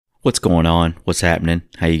What's going on? What's happening?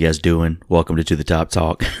 How you guys doing? Welcome to the Top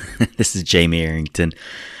Talk. This is Jamie Arrington.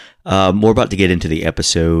 We're about to get into the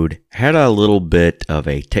episode. Had a little bit of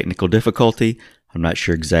a technical difficulty. I'm not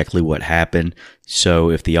sure exactly what happened.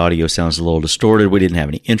 So if the audio sounds a little distorted, we didn't have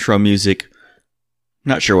any intro music.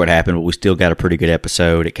 Not sure what happened, but we still got a pretty good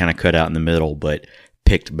episode. It kind of cut out in the middle, but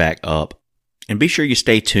picked back up. And be sure you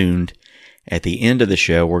stay tuned. At the end of the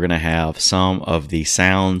show, we're going to have some of the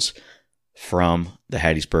sounds from the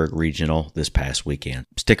Hattiesburg Regional this past weekend.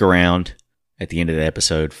 Stick around at the end of the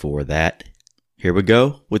episode for that. Here we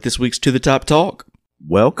go with this week's To the Top Talk.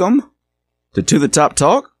 Welcome to the Top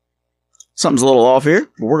Talk. Something's a little off here,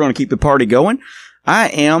 but we're going to keep the party going. I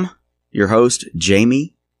am your host,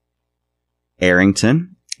 Jamie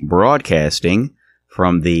Arrington, broadcasting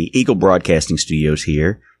from the Eagle Broadcasting Studios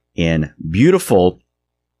here in beautiful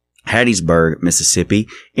Hattiesburg, Mississippi.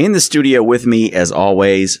 In the studio with me, as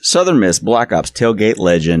always, Southern Miss Black Ops tailgate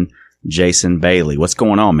legend, Jason Bailey. What's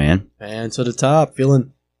going on, man? Man, to the top.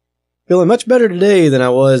 Feeling much better today than I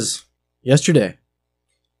was yesterday.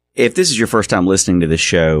 If this is your first time listening to this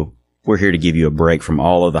show, we're here to give you a break from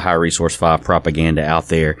all of the High Resource 5 propaganda out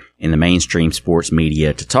there in the mainstream sports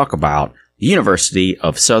media to talk about the University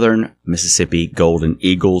of Southern Mississippi Golden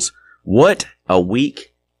Eagles. What a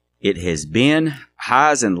week it has been.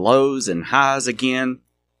 Highs and lows and highs again.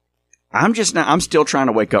 I'm still trying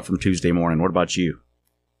to wake up from Tuesday morning. What about you?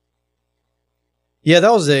 Yeah,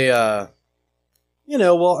 that was heck,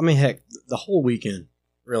 the whole weekend,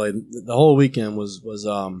 really. The whole weekend was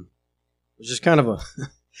just kind of a,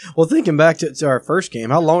 well, thinking back to our first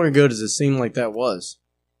game, how long ago does it seem like that was?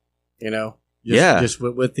 Just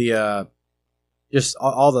with the, just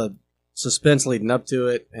all the suspense leading up to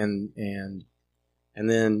it and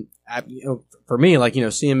then, for me,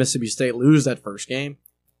 seeing Mississippi State lose that first game,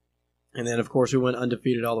 and then, of course, we went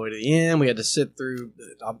undefeated all the way to the end. We had to sit through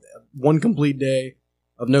one complete day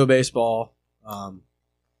of no baseball. I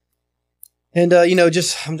think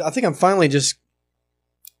I'm finally just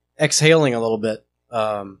exhaling a little bit.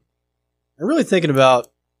 I'm really thinking about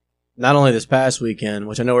not only this past weekend,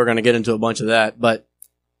 which I know we're going to get into a bunch of that, but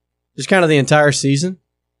just kind of the entire season.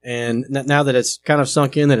 And now that it's kind of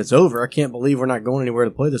sunk in that it's over, I can't believe we're not going anywhere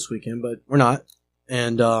to play this weekend, but we're not.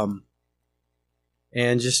 And I'm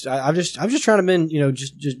just trying to been,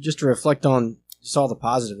 just to reflect on just all the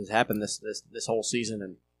positive that's happened this whole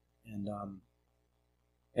season,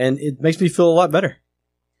 and it makes me feel a lot better.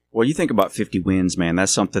 Well, you think about 50 wins, man.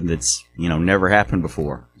 That's something that's never happened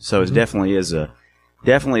before. So it definitely is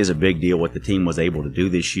a big deal what the team was able to do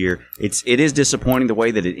this year. It is disappointing the way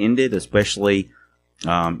that it ended, especially.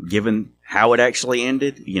 Given how it actually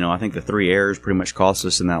ended, I think the 3 errors pretty much cost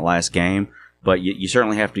us in that last game. But you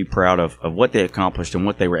certainly have to be proud of what they accomplished and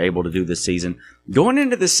what they were able to do this season. Going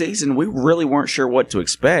into this season, we really weren't sure what to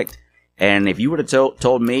expect. And if you would have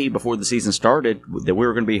told me before the season started that we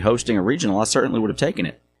were going to be hosting a regional, I certainly would have taken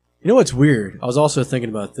it. You know what's weird? I was also thinking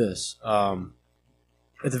about this. At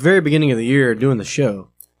the very beginning of the year doing the show,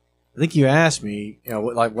 I think you asked me,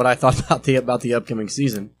 what I thought about the upcoming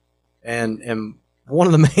season. And one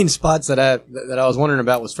of the main spots that I was wondering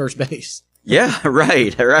about was first base. Yeah,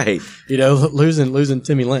 right. Losing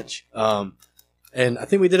Timmy Lynch. And I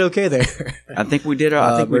think we did okay there. I think we did.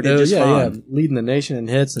 I think we did just fine. Yeah, leading the nation in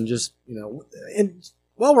hits and just And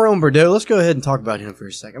while we're on Bordeaux, let's go ahead and talk about him for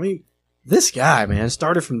a second. I mean, this guy, man,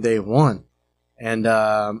 started from day one, and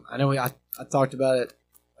I know I talked about it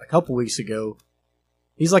a couple weeks ago.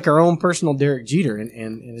 He's like our own personal Derek Jeter, and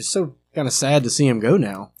it's so kind of sad to see him go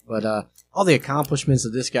now. But all the accomplishments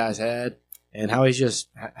that this guy's had, and how he just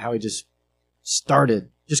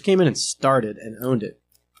came in and started and owned it,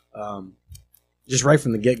 just right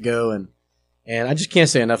from the get go, and I just can't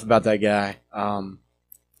say enough about that guy.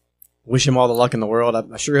 Wish him all the luck in the world.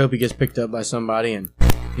 I sure hope he gets picked up by somebody, and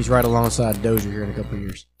he's right alongside Dozier here in a couple of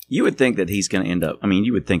years. You would think that he's going to end up. I mean,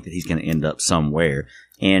 you would think that he's going to end up somewhere,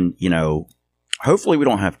 and hopefully we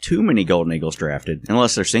don't have too many Golden Eagles drafted,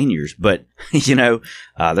 unless they're seniors. But,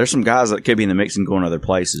 there's some guys that could be in the mix and going other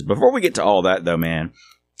places. Before we get to all that, though, man,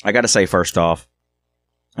 I got to say, first off,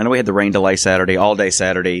 I know we had the rain delay Saturday, all day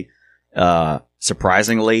Saturday.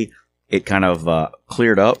 Surprisingly, it kind of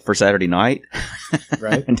cleared up for Saturday night.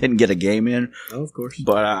 Right. And didn't get a game in. Oh, of course.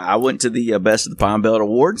 But I went to the Best of the Pine Belt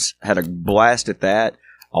Awards, had a blast at that.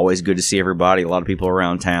 Always good to see everybody, a lot of people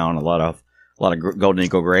around town, a lot of Golden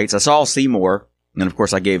Eagle greats. I saw Seymour. And, of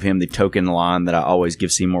course, I gave him the token line that I always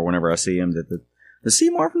give Seymour whenever I see him, that the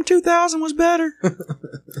Seymour from 2000 was better.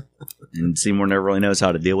 And Seymour never really knows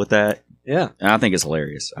how to deal with that. Yeah. And I think it's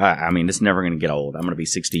hilarious. I mean, it's never going to get old. I'm going to be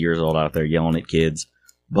 60 years old out there yelling at kids.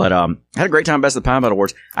 But I had a great time at Best of the Pine Belt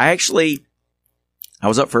Awards. I I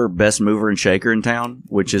was up for Best Mover and Shaker in town,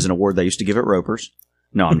 which is an award they used to give at Ropers.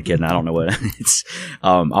 No, I'm kidding. I don't know what it's.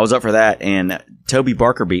 I was up for that, and Toby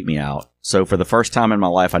Barker beat me out. So for the first time in my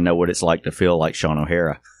life, I know what it's like to feel like Sean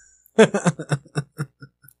O'Hara.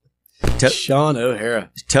 Sean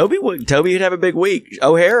O'Hara. Toby would have a big week.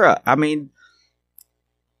 O'Hara, I mean,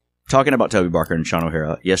 talking about Toby Barker and Sean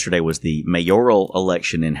O'Hara, yesterday was the mayoral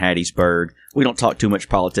election in Hattiesburg. We don't talk too much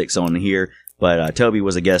politics on here, but Toby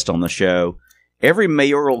was a guest on the show. Every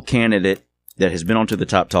mayoral candidate that has been on To the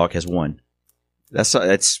Top Talk has won. That's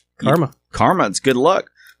karma. Karma, it's good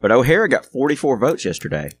luck. But O'Hara got 44 votes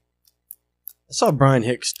yesterday. I saw Brian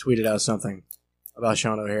Hicks tweeted out something about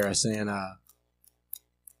Sean O'Hara saying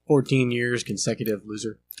 14 years consecutive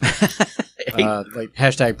loser. Like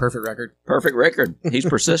hashtag perfect record. Perfect record. He's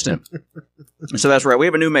persistent. So that's right. We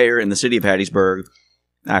have a new mayor in the city of Hattiesburg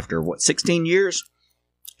after, 16 years?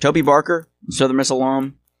 Toby Barker, Southern Miss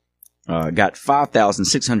alum, got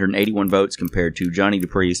 5,681 votes compared to Johnny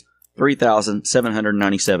Dupree's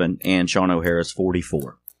 3,797 and Sean O'Hara's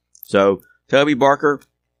 44. So Toby Barker,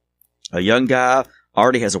 a young guy,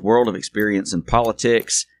 already has a world of experience in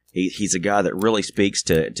politics. He's a guy that really speaks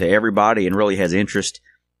to everybody and really has interest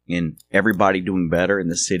in everybody doing better, in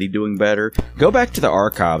the city doing better. Go back to the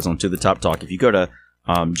archives on To The Top Talk. If you go to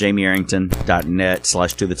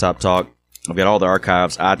jamiearrington.net/To The Top Talk, I've got all the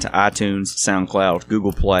archives, iTunes, SoundCloud,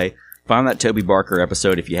 Google Play. Find that Toby Barker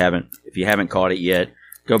episode if you haven't caught it yet.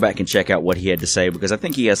 Go back and check out what he had to say, because I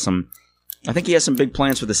think he has some big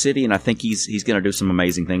plans for the city, and I think he's going to do some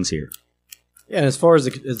amazing things here. Yeah, and as far as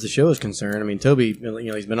the show is concerned, I mean, Toby,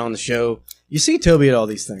 he's been on the show. You see Toby at all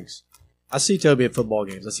these things. I see Toby at football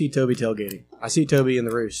games. I see Toby tailgating. I see Toby in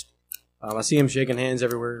the Roost. I see him shaking hands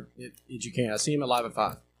everywhere that you can. I see him at Live at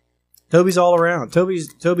 5. Toby's all around.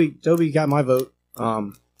 Toby got my vote.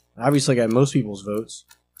 Obviously got most people's votes.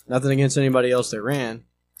 Nothing against anybody else that ran.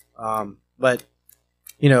 But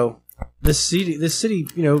this city,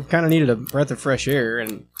 kind of needed a breath of fresh air.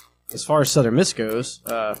 And as far as Southern Miss goes,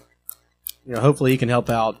 hopefully he can help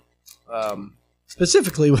out,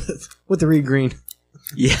 specifically with the Reed Green.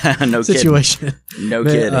 Yeah, no situation. Kidding. No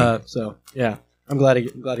kidding. So yeah, I'm glad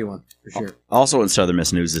he won for sure. Also in Southern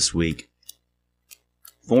Miss news this week,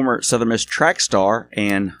 former Southern Miss track star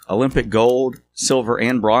and Olympic gold, silver,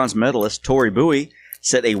 and bronze medalist Tori Bowie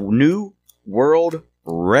set a new world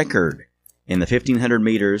record in the 1,500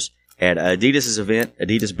 meters at Adidas' event,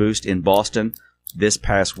 Adidas Boost in Boston this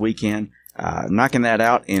past weekend, knocking that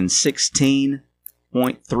out in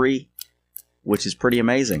 16.3, which is pretty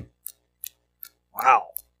amazing. Wow.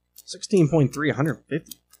 16.3,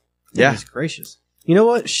 150. Yeah. Goodness gracious. You know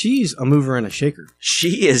what? She's a mover and a shaker.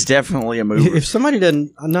 She is definitely a mover. If somebody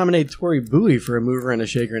doesn't nominate Tori Bowie for a mover and a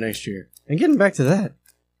shaker next year, and getting back to that,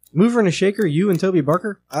 mover and a shaker, you and Toby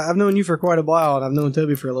Barker, I've known you for quite a while, and I've known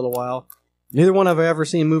Toby for a little while. Neither one have I ever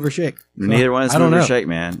seen move or shake. So Neither one has moved or shake,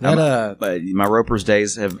 man. But my Ropers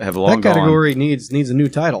days have long gone. That category needs a new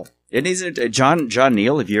title. It needs a John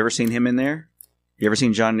Neal. Have you ever seen him in there? You ever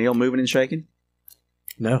seen John Neal moving and shaking?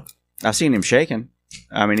 No. I've seen him shaking.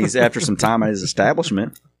 I mean, he's after some time at his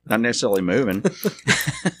establishment, not necessarily moving.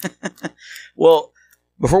 Well,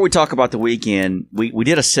 before we talk about the weekend, we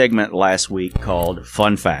did a segment last week called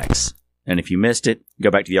Fun Facts. And if you missed it,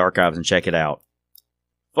 go back to the archives and check it out.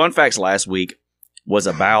 Fun Facts last week was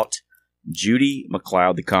about Judy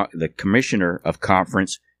McLeod, the commissioner of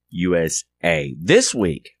Conference USA. This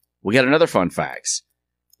week, we got another Fun Facts.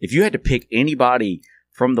 If you had to pick anybody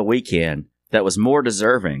from the weekend that was more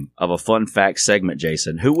deserving of a Fun Fact segment,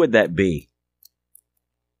 Jason, who would that be?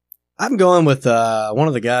 I'm going with one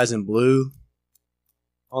of the guys in blue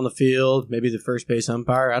on the field, maybe the first base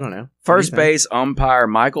umpire. I don't know. First base umpire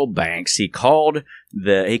Michael Banks. He called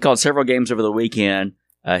several games over the weekend.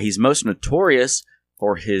 He's most notorious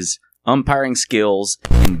for his umpiring skills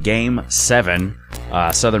in Game 7,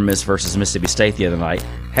 Southern Miss versus Mississippi State the other night.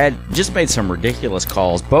 Had just made some ridiculous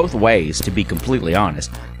calls both ways, to be completely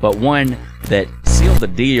honest, but one that sealed the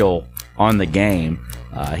deal on the game.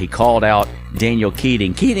 He called out Daniel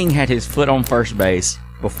Keating. Keating had his foot on first base.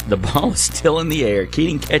 The ball was still in the air.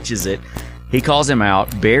 Keating catches it. He calls him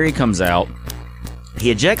out. Barry comes out.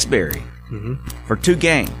 He ejects Barry for 2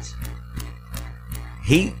 games.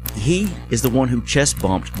 He is the one who chest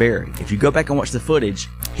bumped Barry. If you go back and watch the footage,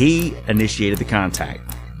 he initiated the contact.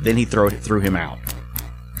 Then he threw him out.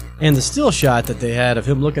 And the still shot that they had of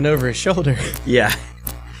him looking over his shoulder. Yeah.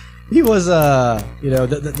 He was,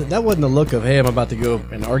 that wasn't a look of, hey, I'm about to go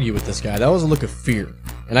and argue with this guy. That was a look of fear.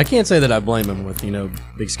 And I can't say that I blame him with,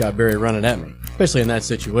 Big Scott Barry running at me, especially in that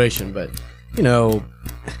situation. But,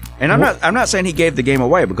 And I'm not saying he gave the game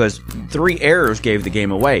away, because 3 errors gave the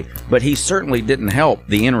game away, but he certainly didn't help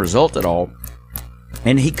the end result at all.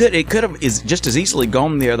 And it could have just as easily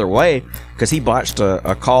gone the other way, because he botched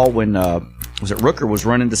a call when Rooker was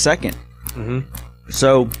running to second. Mm-hmm.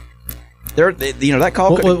 So there, that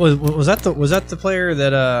call. Was that the player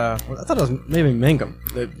that I thought it was maybe Mangum?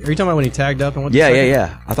 Are you talking about when he tagged up and went?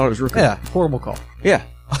 Yeah. I thought it was Rooker. Yeah, horrible call. Yeah,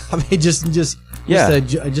 I mean, just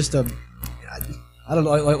I don't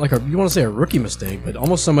know, like you want to say a rookie mistake, but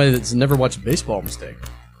almost somebody that's never watched a baseball mistake.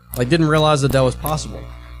 Like, didn't realize that was possible.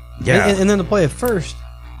 Yeah. And then to play it first,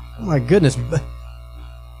 oh my goodness.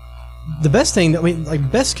 The best thing, I mean, like,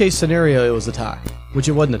 best case scenario, it was a tie, which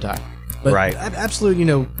it wasn't a tie. But right.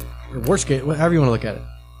 Absolute, worst case, however you want to look at it.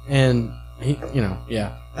 And he,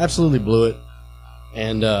 absolutely blew it.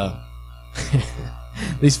 And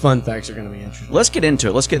these fun facts are going to be interesting. Let's get into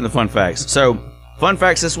it. Let's get into the fun facts. So, fun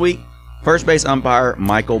facts this week. First base umpire,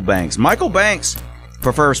 Michael Banks. Michael Banks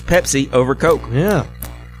prefers Pepsi over Coke. Yeah,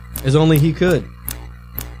 as only he could.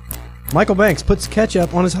 Michael Banks puts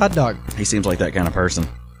ketchup on his hot dog. He seems like that kind of person.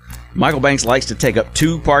 Michael Banks likes to take up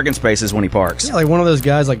 2 parking spaces when he parks. Yeah, like one of those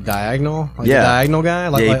guys, like Diagonal. Like the Diagonal guy.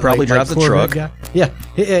 Like, he probably drives a truck. Guy. Yeah,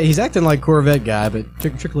 he's acting like Corvette guy, but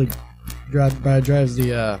strictly drives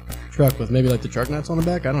the truck with maybe like the truck nuts on the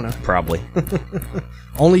back. I don't know. Probably.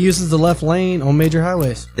 Only uses the left lane on major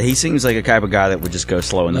highways. He seems like a type of guy that would just go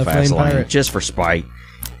slow in the fast lane just for spite.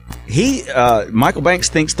 Michael Banks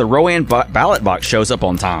thinks the Rowan ballot box shows up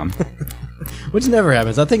on time. Which never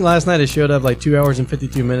happens. I think last night it showed up like 2 hours and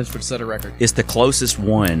 52 minutes, which set a record. It's the closest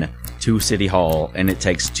one to City Hall, and it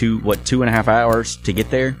takes 2.5 hours to get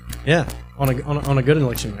there? Yeah, on a good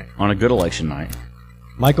election night. On a good election night.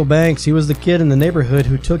 Michael Banks, he was the kid in the neighborhood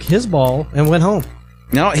who took his ball and went home.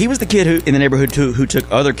 No, he was the kid in the neighborhood who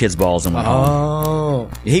took other kids' balls and went home. Oh,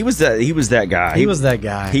 he was that guy. He was that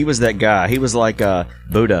guy. He was that guy. He was like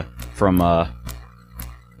Buddha from.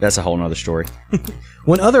 That's a whole nother story.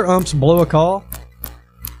 When other umps blow a call,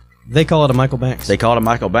 they call it a Michael Banks. They call it a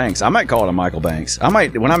Michael Banks. I might call it a Michael Banks. I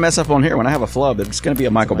might, when I mess up on here, when I have a flub, it's going to be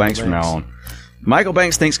a Michael Banks from now on. Michael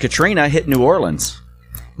Banks thinks Katrina hit New Orleans.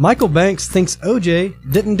 Michael Banks thinks OJ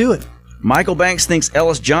didn't do it. Michael Banks thinks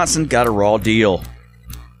Ellis Johnson got a raw deal.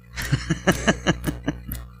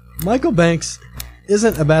 Michael Banks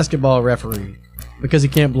isn't a basketball referee because he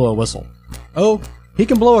can't blow a whistle. Oh, he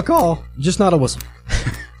can blow a call, just not a whistle.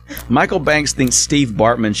 Michael Banks thinks Steve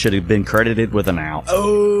Bartman should have been credited with an out.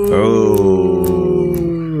 Oh.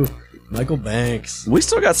 Michael Banks. We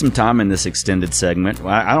still got some time in this extended segment.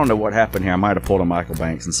 I don't know what happened here. I might have pulled a Michael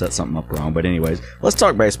Banks and set something up wrong. But anyways, let's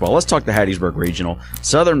talk baseball. Let's talk the Hattiesburg Regional.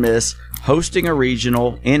 Southern Miss hosting a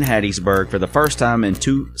regional in Hattiesburg for the first time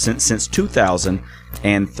since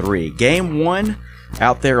 2003. Game 1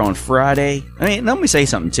 out there on Friday. I mean, let me say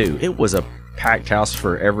something, too. It was a packed house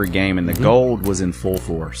for every game, and the gold was in full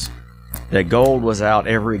force. The gold was out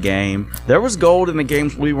every game. There was gold in the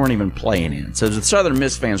games we weren't even playing in. So the Southern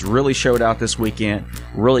Miss fans really showed out this weekend,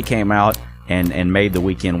 really came out and made the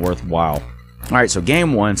weekend worthwhile. All right, so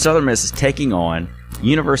game 1, Southern Miss is taking on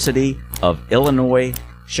University of Illinois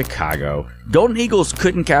Chicago. Golden Eagles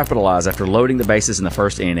couldn't capitalize after loading the bases in the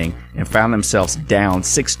first inning and found themselves down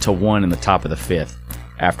 6-1 in the top of the 5th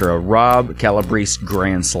after a Rob Calabrese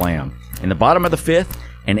grand slam. In the bottom of the 5th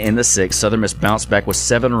and in the 6th, Southern Miss bounced back with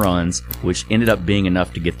 7 runs, which ended up being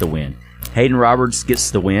enough to get the win. Hayden Roberts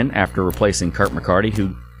gets the win after replacing Kurt McCarty,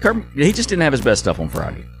 he just didn't have his best stuff on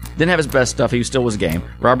Friday. Didn't have his best stuff. He still was game.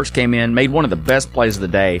 Roberts came in, made one of the best plays of the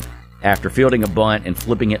day after fielding a bunt and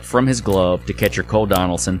flipping it from his glove to catcher Cole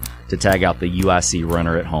Donaldson to tag out the UIC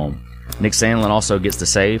runner at home. Nick Sandlin also gets the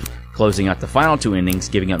save, closing out the final 2 innings,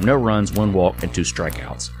 giving up no runs, 1 walk, and 2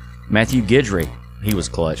 strikeouts. Matthew Guidry, he was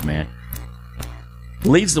clutch, man,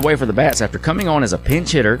 leads the way for the Bats after coming on as a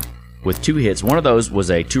pinch hitter with 2 hits. One of those was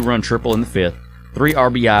a 2-run triple in the 5th, 3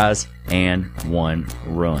 RBIs, and 1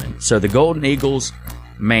 run. So the Golden Eagles,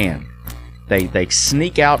 man, they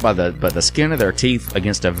sneak out by the skin of their teeth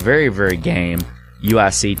against a very, very game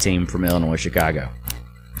UIC team from Illinois Chicago.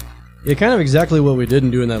 Yeah, kind of exactly what we didn't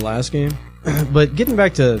do in that last game. But getting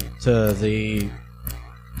back to the,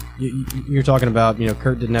 you're talking about,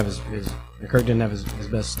 Kurt didn't have his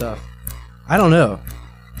best stuff. I don't know.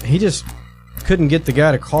 He just couldn't get the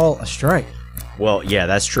guy to call a strike. Well, yeah,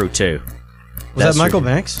 that's true too. Was that Michael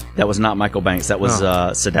Banks? That was not Michael Banks. That was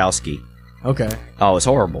Sadowski. Okay. Oh, it was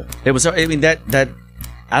horrible. It was. I mean, that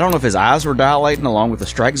I don't know if his eyes were dilating along with the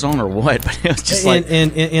strike zone or what, but it was just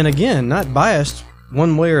and again, not biased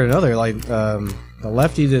one way or another. Like the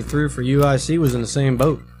lefty that threw for UIC was in the same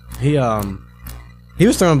boat. He He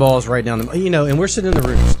was throwing balls right down the, and we're sitting in the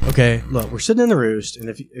roost. Okay, look, we're sitting in the roost, and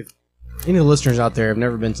if any of the listeners out there have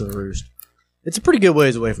never been to the roost, it's a pretty good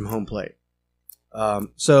ways away from home plate.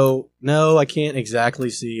 So no, I can't exactly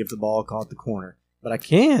see if the ball caught the corner, but I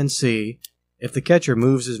can see if the catcher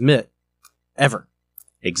moves his mitt ever.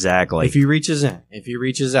 Exactly. If he reaches in, if he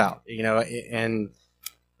reaches out, and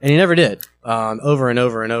he never did. Over and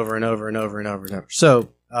over and over and over and over and over and over. So,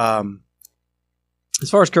 as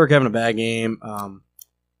far as Kirk having a bad game,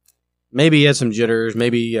 maybe he had some jitters.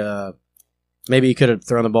 Maybe he could have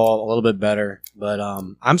thrown the ball a little bit better. But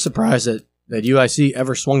I'm surprised that UIC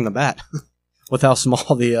ever swung the bat with how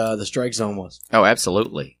small the strike zone was. Oh,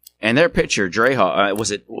 absolutely. And their pitcher, Drehall,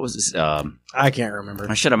 what was his? I can't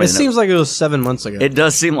remember. I should have made it. Seems like it was 7 months ago. It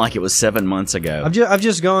does seem like it was 7 months ago. I've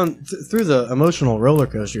just gone through the emotional roller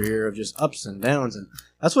coaster here of just ups and downs, and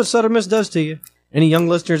that's what Southern Miss does to you. Any young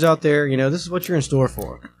listeners out there, this is what you're in store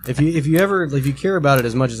for. If you care about it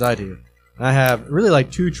as much as I do, I have really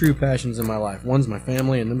like 2 true passions in my life. One's my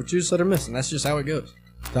family, and number 2 is Southern Miss, and that's just how it goes.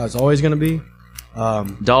 That's how it's always going to be.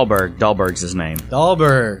 Dahlberg's his name.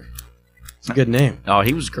 Dahlberg. It's a good name. Oh,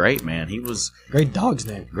 he was great, man. He was great dog's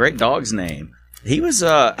name. Great dog's name. He was.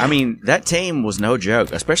 That team was no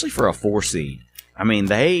joke, especially for a 4 seed. I mean,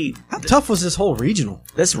 how tough was this whole regional?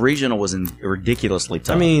 This regional was ridiculously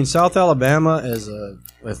tough. I mean, South Alabama as a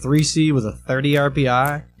 3 seed with a 30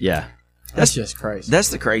 RPI. Yeah, that's just crazy. That's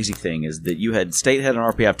the crazy thing is that you had State had an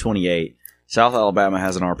RPI of 28, South Alabama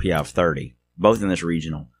has an RPI of 30, both in this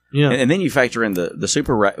regional. Yeah, and then you factor in the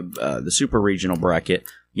super regional bracket.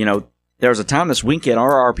 There was a time this weekend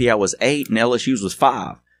our RPI was 8 and LSU's was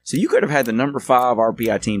 5. So you could have had the number 5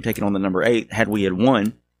 RPI team taking on the number 8 had we had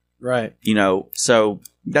won. Right. So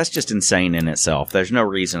that's just insane in itself. There's no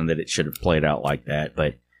reason that it should have played out like that,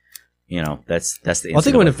 but that's the. Well, I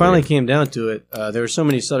think when it finally came down to it, there were so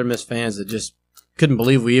many Southern Miss fans that just couldn't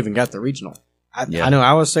believe we even got the regional. I know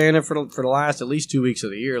I was saying it for the last at least 2 weeks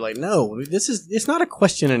of the year. Like, no, it's not a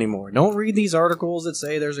question anymore. Don't read these articles that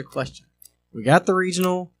say there's a question. We got the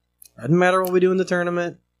regional. Doesn't matter what we do in the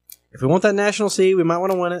tournament. If we want that national seed, we might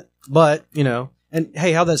want to win it. But, and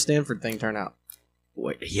hey, how'd that Stanford thing turn out?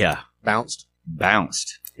 Yeah. Bounced.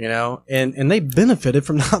 And they benefited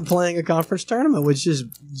from not playing a conference tournament, which just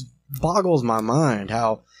boggles my mind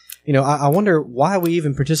how, I wonder why we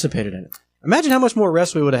even participated in it. Imagine how much more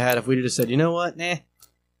rest we would have had if we just said, you know what, nah.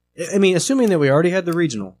 I mean, assuming that we already had the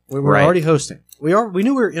regional. We were already hosting. We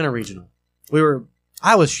knew we were in a regional.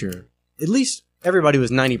 I was sure. At least everybody was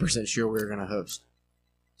 90% sure we were going to host.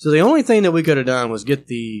 So the only thing that we could have done was get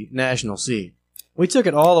the national seed. We took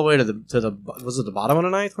it all the way to the was it the bottom of the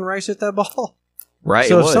ninth when Rice hit that ball? Right.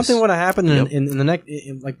 So if something would have happened in the next,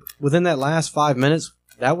 like within that last 5 minutes,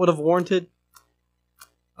 that would have warranted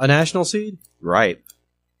a national seed. Right.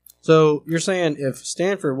 So you're saying if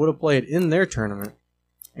Stanford would have played in their tournament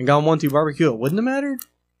and gone 1-2 barbecue, it wouldn't have mattered?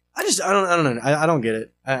 I don't know. I don't get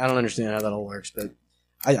it. I don't understand how that all works, but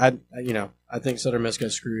I think Southern Miss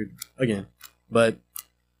got screwed again. But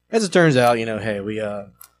as it turns out, hey, we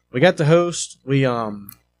got the host. I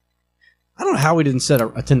don't know how we didn't set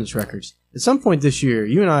our attendance records. At some point this year,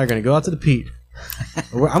 you and I are going to go out to the Pete.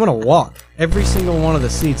 I'm going to walk every single one of the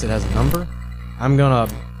seats that has a number. I'm going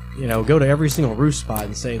to, go to every single roof spot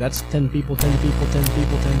and say that's 10 people, 10 people, 10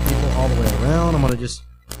 people, 10 people all the way around. I'm going to just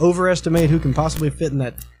overestimate who can possibly fit in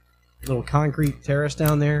that little concrete terrace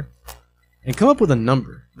down there and come up with a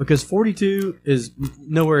number, because 42 is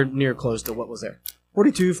nowhere near close to what was there.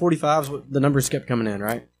 42, 45, the numbers kept coming in,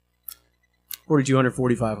 right? 4,200,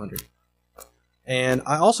 4,500. And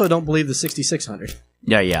I also don't believe the 6,600.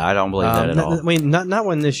 Yeah, I don't believe that at all. I mean, not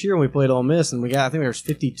when this year when we played Ole Miss, and I think there was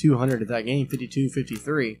 5,200 at that game, 52,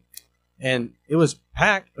 53. And it was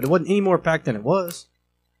packed, but it wasn't any more packed than it was.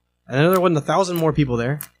 And I know there wasn't 1,000 more people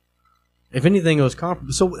there. If anything, it was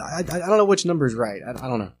comparable. So I don't know which number is right. I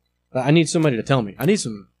don't know. I need somebody to tell me.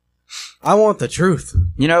 I want the truth.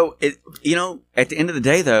 At the end of the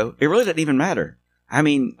day, though, it really doesn't even matter. I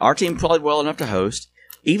mean, our team played well enough to host.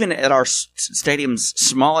 Even at our stadium's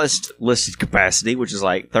smallest listed capacity, which is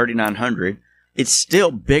like 3,900, it's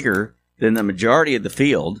still bigger than the majority of the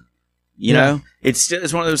field. You know, it's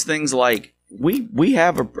one of those things like we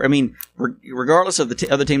have regardless of the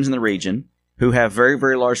other teams in the region who have very,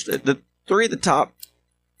 very large, the 4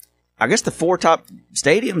 top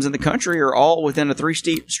stadiums in the country are all within a 3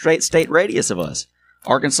 state radius of us: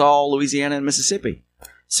 Arkansas, Louisiana, and Mississippi.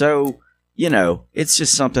 So, it's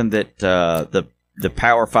just something that the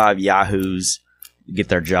Power 5 yahoos get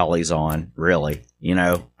their jollies on, really.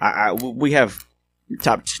 We have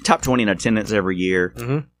top 20 in attendance every year.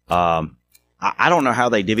 Mm-hmm. I don't know how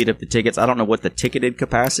they divvied up the tickets. I don't know what the ticketed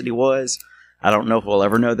capacity was. I don't know if we'll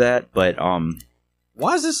ever know that, but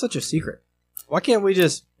why is this such a secret? Why can't we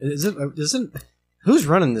just? Who's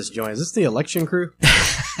running this joint? Is this the election crew?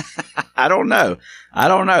 I don't know,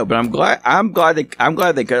 but I'm glad they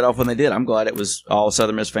cut it off when they did. I'm glad it was all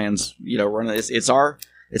Southern Miss fans, running this. It's our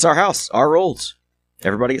house, our rules.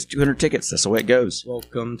 Everybody gets 200 tickets. That's the way it goes.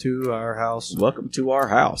 Welcome to our house. Welcome to our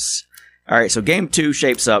house. All right, so game 2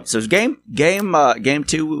 shapes up. So game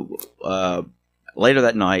 2 later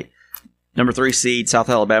that night. Number 3 seed South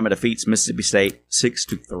Alabama defeats Mississippi State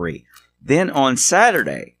 6-3. Then on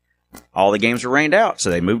Saturday, all the games were rained out, so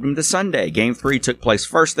they moved them to Sunday. Game 3 took place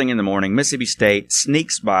first thing in the morning. Mississippi State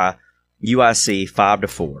sneaks by UIC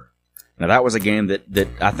 5-4. Now that was a game that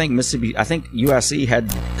I think UIC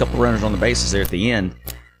had a couple runners on the bases there at the end,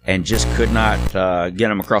 and just could not get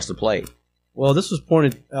them across the plate. Well, this was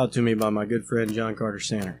pointed out to me by my good friend John Carter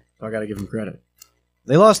Sanner, so I got to give him credit.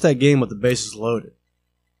 They lost that game with the bases loaded.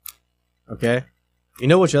 Okay? You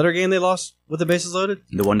know which other game they lost with the bases loaded?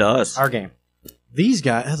 The one to us. Our game. These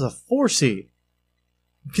guys has a 4 seed.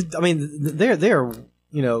 I mean, they're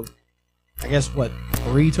I guess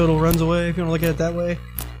 3 total runs away, if you want to look at it that way,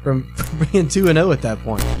 from being 2-0 at that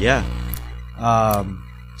point. Yeah.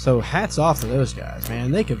 So hats off to those guys,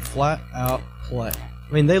 man. They could flat out play.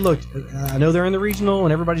 I mean, they looked. I know they're in the regional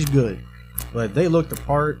and everybody's good, but they looked the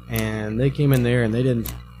part, and they came in there and they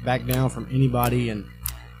didn't back down from anybody. And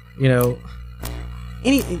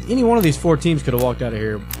any one of these 4 teams could have walked out of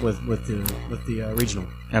here with the regional.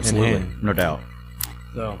 Absolutely, no doubt.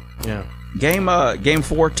 So yeah, game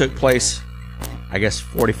 4 took place, I guess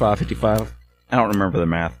 45-55. I don't remember the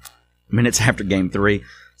math. Minutes after game 3,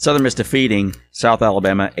 Southern Miss defeating South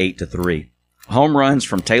Alabama 8-3. Home runs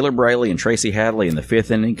from Taylor Braley and Tracy Hadley in the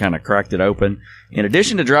 5th inning kind of cracked it open. In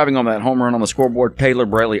addition to driving on that home run on the scoreboard, Taylor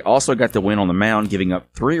Braley also got the win on the mound, giving up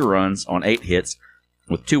 3 runs on 8 hits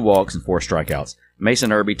with 2 walks and 4 strikeouts.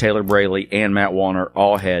 Mason Irby, Taylor Braley, and Matt Warner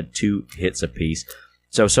all had 2 hits apiece.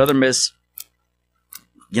 So Southern Miss,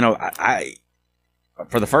 I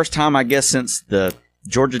for the first time, I guess, since the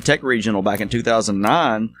Georgia Tech Regional back in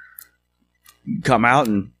 2009, come out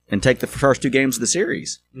and take the first 2 games of the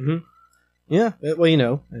series. Mm-hmm. Yeah,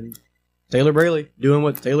 well, and Taylor Braley doing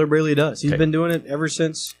what Taylor Braley does. He's been doing it ever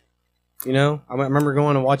since, I remember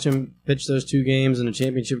going to watch him pitch those 2 games in a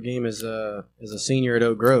championship game as a senior at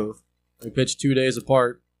Oak Grove. We pitched 2 days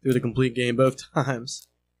apart through the complete game both times.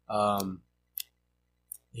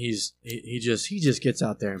 He just gets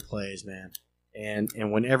out there and plays, man.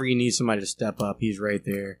 And whenever you need somebody to step up, he's right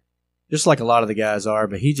there. Just like a lot of the guys are,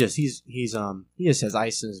 but he just has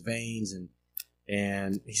ice in his veins,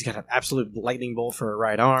 and he's got an absolute lightning bolt for a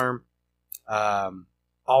right arm.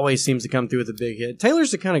 Always seems to come through with a big hit.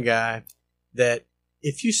 Taylor's the kind of guy that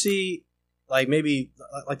if you see, maybe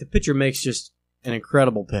the pitcher makes just an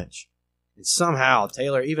incredible pitch, and somehow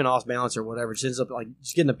Taylor, even off balance or whatever, just ends up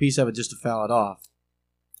just getting a piece of it just to foul it off.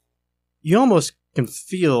 You almost can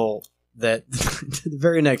feel that the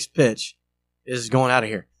very next pitch is going out of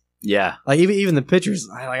here. Yeah. Even the pitchers,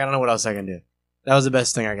 I don't know what else I can do. That was the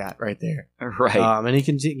best thing I got right there. Right. And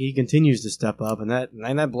he continues to step up, and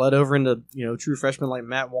that bled over into true freshmen like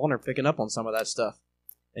Matt Warner picking up on some of that stuff.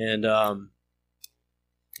 And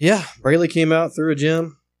Braley came out through a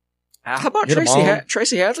gym. How about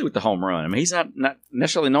Tracy Hadley with the home run? I mean, he's not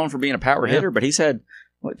necessarily known for being a power hitter, but he's had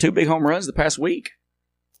 2 big home runs the past week.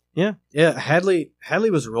 Yeah. Hadley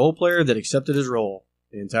was a role player that accepted his role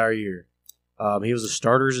the entire year. He was a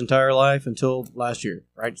starter his entire life until last year,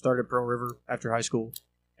 right? Started at Pearl River after high school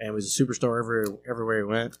and was a superstar everywhere he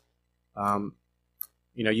went.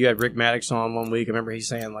 You had Rick Maddox on one week. I remember he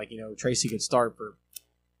saying, Tracy could start for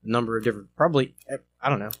a number of different, probably, I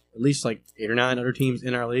don't know, at least 8 or 9 other teams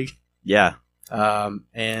in our league. Yeah.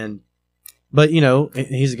 But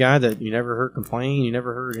he's a guy that you never heard complain. You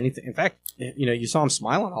never heard anything. In fact, you saw him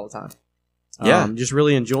smiling all the time. Yeah. Just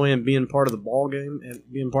really enjoying being part of the ball game and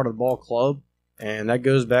being part of the ball club. And that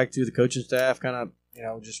goes back to the coaching staff kind of,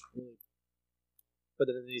 just really put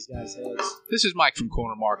it in these guys' heads. This is Mike from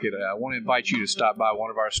Corner Market. I want to invite you to stop by one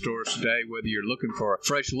of our stores today. Whether you're looking for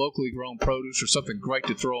fresh, locally grown produce or something great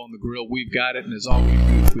to throw on the grill, we've got it. And as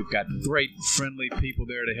always, we've got great, friendly people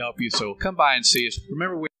there to help you. So come by and see us.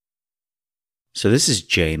 Remember, So this is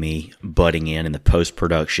Jamie butting in the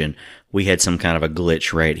post-production. We had some kind of a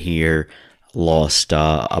glitch right here. Lost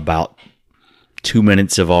about 2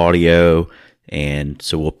 minutes of audio, and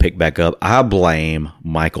so we'll pick back up. I blame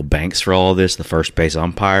Michael Banks for all of this, the first base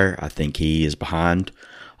umpire. I think he is behind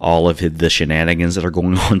all of the shenanigans that are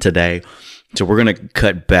going on today. So we're going to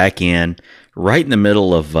cut back in right in the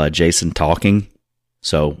middle of Jason talking,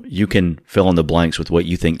 So you can fill in the blanks with what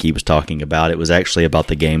you think he was talking about. It was actually about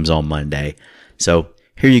the games on Monday. So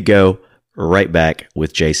here you go, right back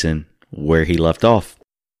with Jason where he left off.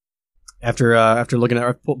 After looking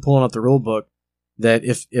at pulling up the rule book, that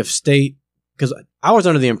if State, because I was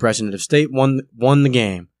under the impression that if State won the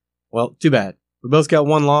game, well, too bad. We both got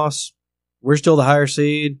one loss. We're still the higher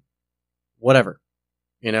seed. Whatever,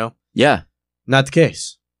 Yeah, not the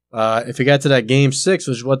case. If it got to that game 6,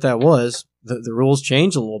 which is what that was, the rules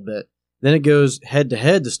change a little bit. Then it goes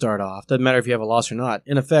head-to-head to start off. Doesn't matter if you have a loss or not.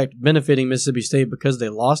 In effect, benefiting Mississippi State because they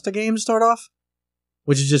lost a game to start off,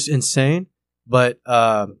 which is just insane. But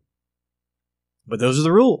those are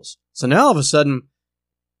the rules. So now all of a sudden,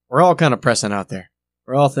 we're all kind of pressing out there.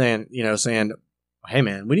 We're all saying, hey,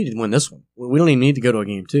 man, we need to win this one. We don't even need to go to a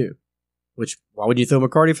game 2. Which, why would you throw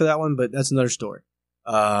McCarty for that one? But that's another story.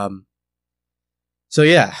 So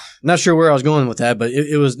yeah, not sure where I was going with that, but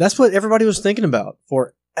that's what everybody was thinking about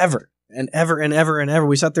forever and ever and ever and ever.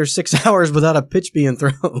 We sat there 6 hours without a pitch being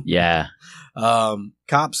thrown. Yeah.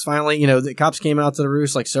 Cops finally, the cops came out to the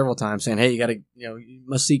roost like several times saying, hey, you got to, you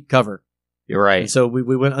must seek cover. You're right. And so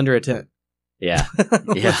we went under a tent. Yeah.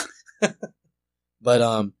 Yeah.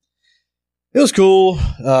 But, it was cool.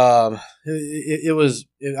 It was.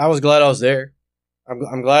 I was glad I was there.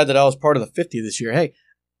 I'm glad that I was part of the 50 this year. Hey,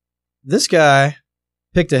 this guy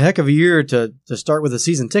picked a heck of a year to start with the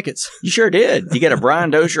season tickets. You sure did. You get a Brian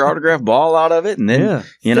Dozier autographed ball out of it, and then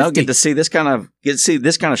get to see this kind of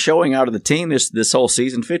showing out of the team this whole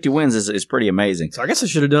season. 50 wins is pretty amazing. So I guess I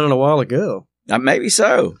should have done it a while ago. Maybe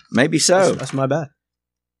so. That's my bad.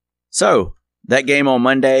 So that game on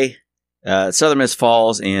Monday. Southern Miss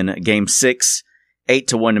falls in Game 6,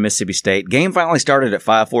 8-1 to Mississippi State. Game finally started at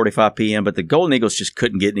 5:45 p.m., but the Golden Eagles just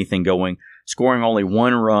couldn't get anything going, scoring only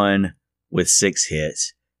 1 run with 6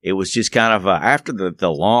 hits. It was just kind of after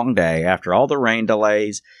the long day, after all the rain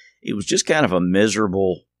delays, it was just kind of a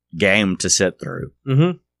miserable game to sit through.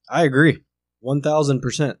 Mm-hmm. I agree,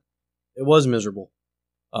 1,000%. It was miserable,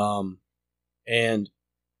 and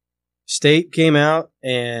State came out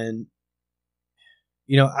and.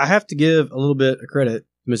 I have to give a little bit of credit to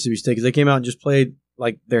Mississippi State because they came out and just played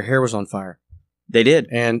like their hair was on fire. They did.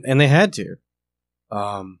 And they had to.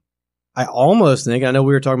 I almost think, I know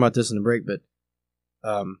we were talking about this in the break, but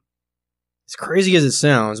as crazy as it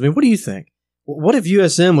sounds, I mean, what do you think? What if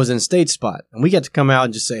USM was in State's spot and we got to come out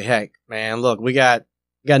and just say, hey, man, look, we got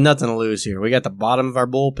nothing to lose here. We got the bottom of our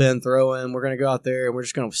bullpen throwing. We're going to go out there and we're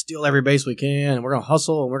just going to steal every base we can and we're going to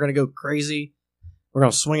hustle and we're going to go crazy. We're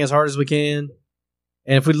going to swing as hard as we can.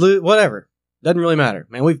 And if we lose, whatever, doesn't really matter,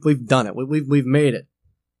 man. We've done it. We've made it,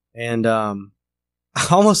 and I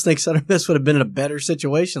almost think Southern Miss would have been in a better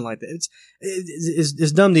situation like that.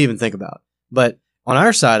 It's dumb to even think about. But on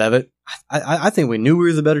our side of it, I think we knew we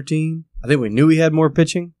were the better team. I think we knew we had more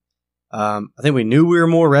pitching. I think we knew we were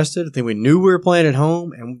more rested. I think we knew we were playing at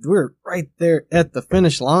home, and we were right there at the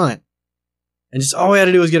finish line. And just all we had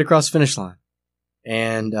to do was get across the finish line,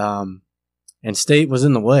 and State was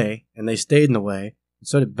in the way, and they stayed in the way.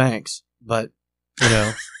 So did Banks, but,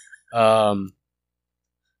 heck,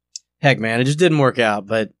 man, it just didn't work out.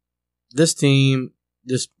 But this team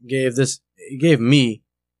just gave me,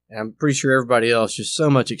 and I'm pretty sure everybody else, just so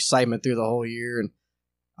much excitement through the whole year. And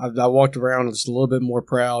I walked around just a little bit more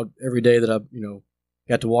proud every day that I,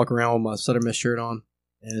 got to walk around with my Southern Miss shirt on.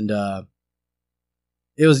 And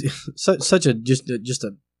it was such a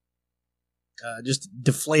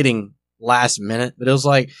deflating last minute, but it was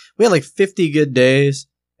like we had like 50 good days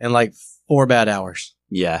and like 4 bad hours.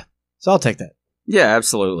 Yeah. So I'll take that. Yeah,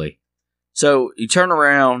 absolutely. So you turn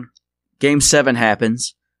around, Game 7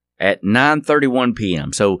 happens at 9:31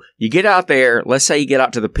 p.m. So you get out there, let's say you get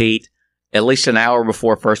out to the Pete at least an hour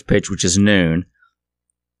before first pitch, which is noon,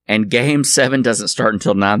 and Game 7 doesn't start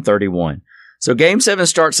until 9:31. So Game 7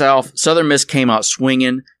 starts off, Southern Miss came out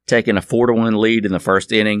swinging, taking a 4-1 lead in the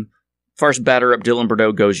first inning. First batter up, Dylan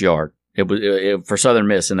Bordeaux goes yard. It was for Southern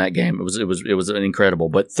Miss in that game. It was incredible.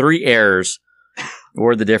 But 3 errors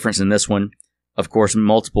were the difference in this one. Of course,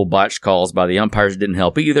 multiple botched calls by the umpires didn't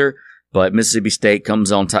help either. But Mississippi State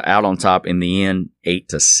comes out on top in the end,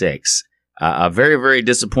 8-6. A very, very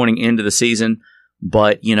disappointing end to the season.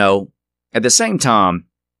 But at the same time,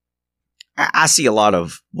 I see a lot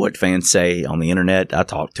of what fans say on the internet. I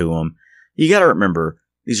talk to them. You got to remember,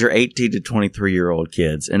 these are 18 to 23-year-old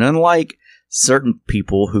kids, and unlike certain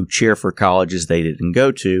people who cheer for colleges they didn't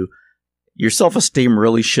go to, your self-esteem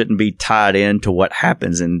really shouldn't be tied into what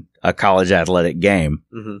happens in a college athletic game,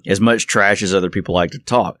 as much trash as other people like to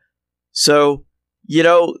talk. So,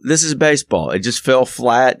 this is baseball. It just fell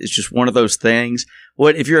flat. It's just one of those things.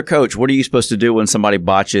 If you're a coach, what are you supposed to do when somebody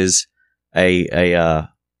botches a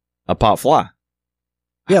pop fly.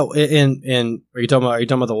 Yeah, and are you talking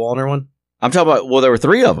about the Wallner one? I'm talking about. Well, there were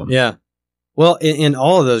 3 of them. Yeah. Well, and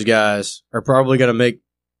all of those guys are probably going to make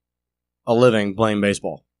a living playing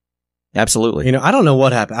baseball. Absolutely. You know, I don't know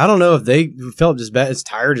what happened. I don't know if they felt as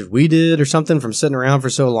tired as we did or something from sitting around for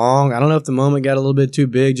so long. I don't know if the moment got a little bit too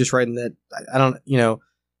big just right in that. I don't, you know,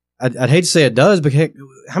 I'd hate to say it does, but heck,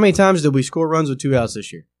 how many times did we score runs with 2 outs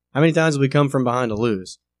this year? How many times did we come from behind to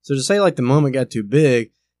lose? So to say like the moment got too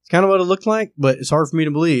big, it's kind of what it looked like, but it's hard for me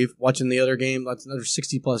to believe watching the other game, like another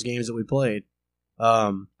 60 plus games that we played.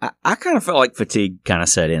 I kind of felt like fatigue kind of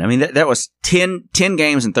set in. I mean, that was 10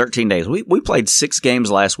 games in 13 days. We played 6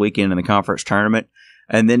 games last weekend in the conference tournament,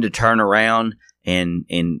 and then to turn around and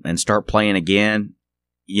start playing again,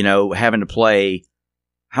 you know, having to play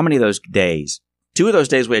how many of those days? 2 of those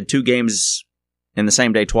days we had 2 games in the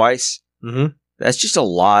same day twice. Mm-hmm. That's just a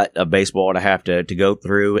lot of baseball to have to go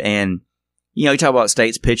through. And, you know, you talk about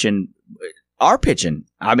State's pitching, our pitching.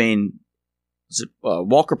 I mean,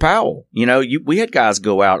 Walker Powell, you know, we had guys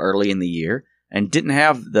go out early in the year and didn't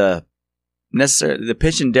have the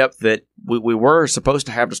pitching depth that we were supposed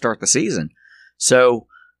to have to start the season. So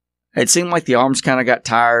it seemed like the arms kind of got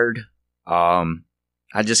tired. I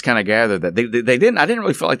just kind of gathered that they didn't. I didn't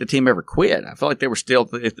really feel like the team ever quit. I felt like they were still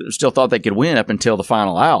thought they could win up until the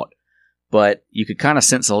final out. But you could kind of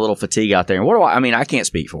sense a little fatigue out there. And I mean, I can't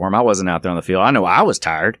speak for them. I wasn't out there on the field. I know I was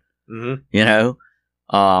tired. Mm-hmm. You know.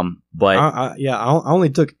 But I only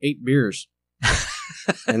took 8 beers,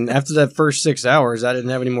 and after that first 6 hours, I didn't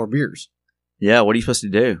have any more beers. Yeah, what are you supposed to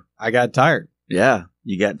do? I got tired. Yeah,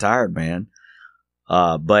 you got tired, man.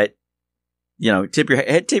 But you know, tip your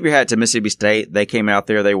hat to Mississippi State. They came out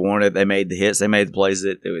there, they won it, they made the hits, they made the plays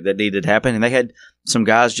that needed to happen, and they had some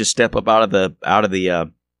guys just step up out of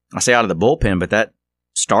the bullpen, but that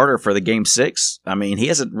starter for the game 6, I mean, he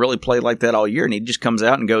hasn't really played like that all year, and he just comes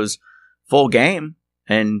out and goes full game.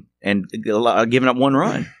 And giving up 1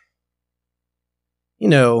 run. You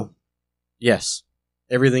know, yes,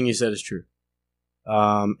 everything you said is true.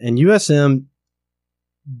 And USM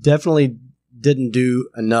definitely didn't do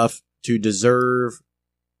enough to deserve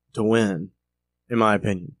to win, in my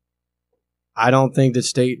opinion. I don't think that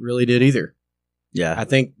State really did either. Yeah, I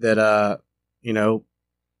think that you know,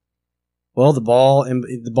 well, the ball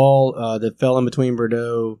that fell in between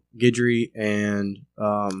Bordeaux, Guidry, and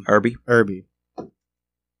Irby.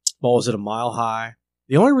 Ball was at a mile high.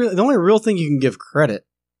 The only real thing you can give credit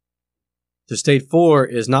to State for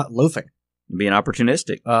is not loafing, being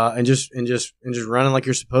opportunistic, and just running like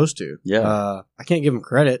you're supposed to. Yeah, I can't give them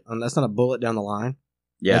credit. That's not a bullet down the line.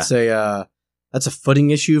 Yeah, that's a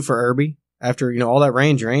footing issue for Irby. After all that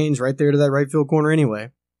rain drains right there to that right field corner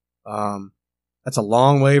anyway. That's a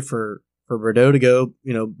long way for Bordeaux to go.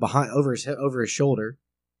 Behind over his shoulder.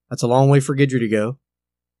 That's a long way for Guidry to go.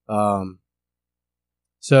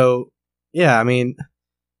 So, yeah, I mean,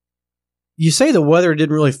 you say the weather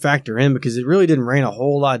didn't really factor in because it really didn't rain a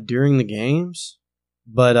whole lot during the games.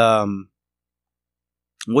 But, well,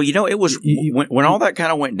 it was when all that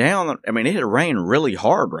kind of went down. I mean, it had rained really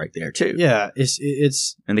hard right there too. Yeah,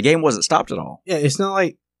 it's and the game wasn't stopped at all. Yeah, it's not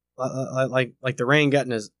like the rain got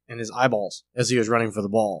in his eyeballs as he was running for the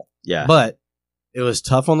ball. Yeah, but it was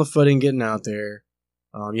tough on the footing getting out there.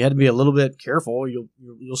 You had to be a little bit careful.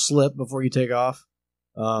 You'll slip before you take off.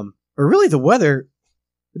 But really, the weather,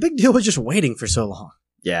 the big deal was just waiting for so long.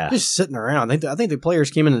 Yeah. Just sitting around. I think the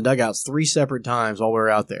players came in the dugouts 3 separate times while we were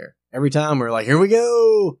out there. Every time we were like, here we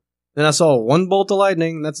go. Then I saw 1 bolt of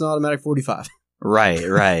lightning, and that's an automatic 45.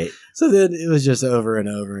 Right. So then it was just over and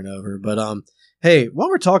over and over. But, hey, while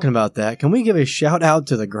we're talking about that, can we give a shout out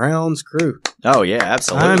to the grounds crew? Oh, yeah,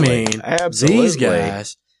 absolutely. I mean, absolutely. These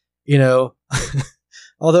guys,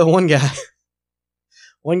 although one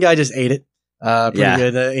guy just ate it. Pretty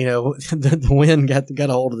good. The wind got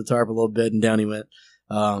a hold of the tarp a little bit, and down he went.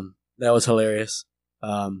 That was hilarious.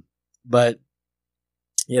 But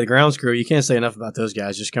yeah, the grounds crew, you can't say enough about those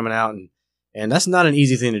guys just coming out and that's not an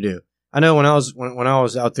easy thing to do. I know when I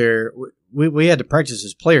was out there, we had to practice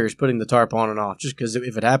as players putting the tarp on and off just because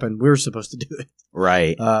if it happened, we were supposed to do it.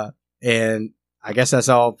 Right. And I guess that's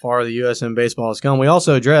how far the USM baseball has come. We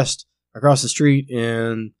also dressed across the street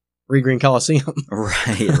in Reed Green Coliseum.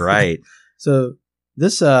 Right. So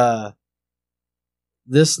this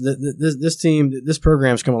team, this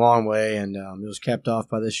program's come a long way, and it was capped off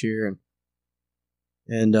by this year,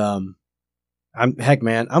 and I'm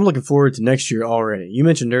looking forward to next year already. You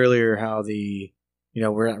mentioned earlier how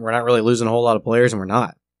we're not really losing a whole lot of players, and we're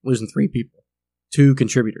not losing 3 people, 2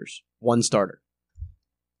 contributors, 1 starter.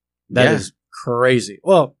 That is crazy.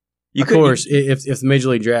 Well, of course, if the Major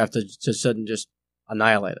League Draft just suddenly just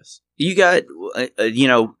annihilate us. you got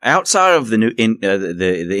outside of the new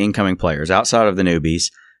the incoming players, outside of the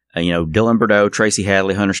newbies, Dylan Bordeaux, Tracy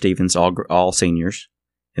Hadley, Hunter Stevens, all seniors,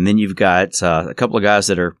 and then you've got a couple of guys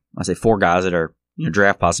that are, I say 4 guys that are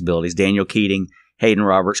draft possibilities: Daniel Keating, Hayden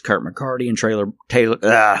Roberts, Kurt McCarty, and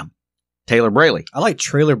Taylor Braley. I like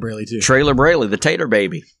Traylor Braley too. Traylor Braley, the Tater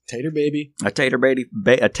Baby. Tater Baby. A Tater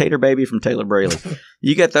Baby from Taylor Braley.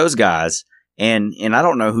 You get those guys, and I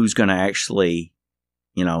don't know who's going to actually,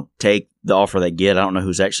 take the offer they get. I don't know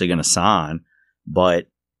who's actually going to sign, but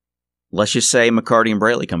let's just say McCarty and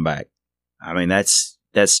Braley come back. I mean, that's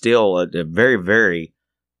still a very, very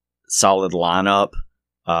solid lineup.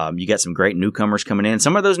 You got some great newcomers coming in.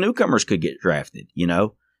 Some of those newcomers could get drafted,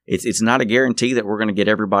 It's not a guarantee that we're going to get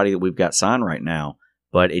everybody that we've got signed right now,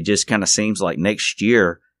 but it just kind of seems like next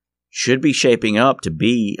year should be shaping up to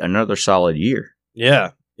be another solid year.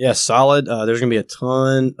 Yeah, solid. There's going to be a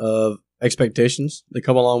ton of expectations that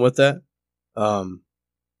come along with that.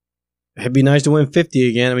 It'd be nice to win 50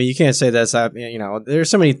 again. I mean, you can't say that's, there's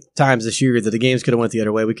so many times this year that the games could have went the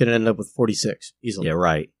other way. We could have ended up with 46 easily. Yeah,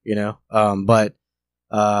 right. But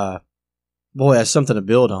boy, that's something to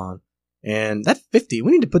build on. And that 50,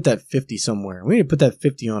 we need to put that 50 somewhere. We need to put that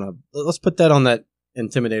 50 let's put that on that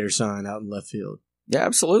Intimidator sign out in left field. Yeah,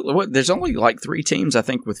 absolutely. There's only like 3 teams, I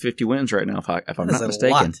think, with 50 wins right now, if I'm not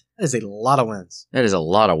mistaken. That is a lot of wins. That is a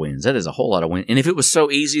lot of wins. That is a whole lot of wins. And if it was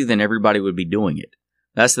so easy, then everybody would be doing it.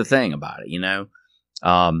 That's the thing about it,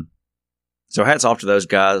 So hats off to those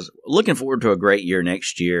guys. Looking forward to a great year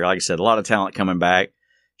next year. Like I said, a lot of talent coming back.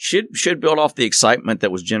 Should build off the excitement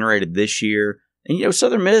that was generated this year. And,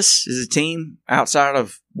 Southern Miss is a team outside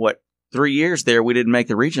of, 3 years there, we didn't make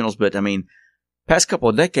the regionals. But, past couple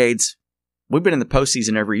of decades, we've been in the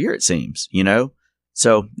postseason every year, it seems,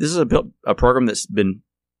 So this is a program that's been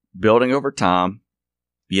building over time.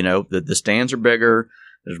 The stands are bigger.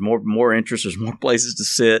 There's more interest. There's more places to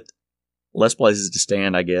sit, less places to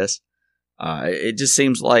stand, I guess. It just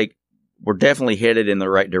seems like we're definitely headed in the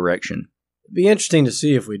right direction. It'd be interesting to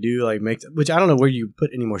see if we do which I don't know where you put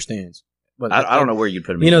any more stands. But I don't know where you'd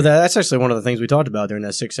put them. That's actually one of the things we talked about during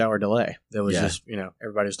that 6-hour delay. That was just,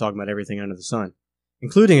 everybody was talking about everything under the sun,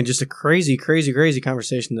 including just a crazy, crazy, crazy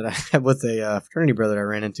conversation that I had with a fraternity brother I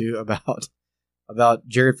ran into about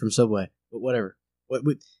Jared from Subway. But whatever.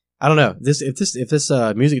 I don't know. If this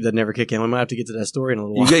music doesn't ever kick in, we might have to get to that story in a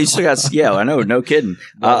little while. You still got, I know, no kidding.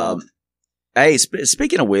 Hey,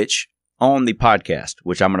 speaking of which, on the podcast,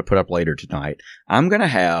 which I'm going to put up later tonight, I'm going to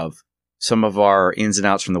have some of our ins and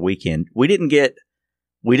outs from the weekend. We didn't get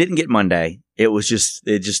Monday. It just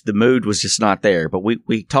the mood was just not there. But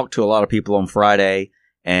we talked to a lot of people on Friday,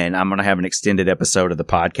 and I'm going to have an extended episode of the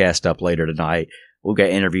podcast up later tonight. We'll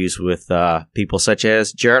get interviews with people such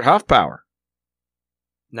as Jarrett Hoffpower.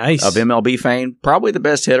 Nice. Of MLB fame, probably the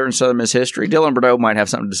best hitter in Southern Miss history. Dylan Bordeaux might have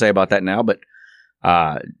something to say about that now, but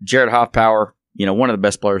Jarrett Hoffpower, one of the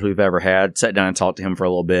best players we've ever had. Sat down and talked to him for a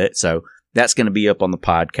little bit, so that's going to be up on the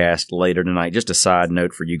podcast later tonight. Just a side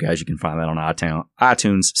note for you guys, you can find that on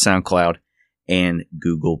iTunes, SoundCloud, and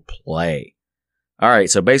Google Play. All right,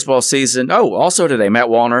 so baseball season. Oh, also today, Matt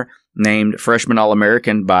Wallner named Freshman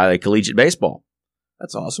All-American by Collegiate Baseball.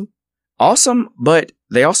 That's awesome. Awesome, but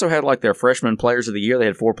they also had their freshman players of the year. They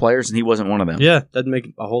had 4 players, and he wasn't one of them. Yeah, doesn't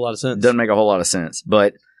make a whole lot of sense. Doesn't make a whole lot of sense.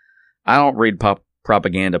 But I don't read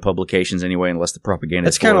propaganda publications anyway, unless the propaganda.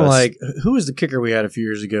 It's kind of like, who was the kicker we had a few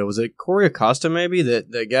years ago? Was it Corey Acosta maybe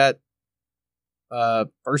that got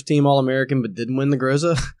first team All-American but didn't win the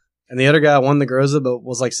Groza? And the other guy won the Groza but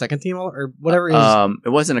was second team or whatever. It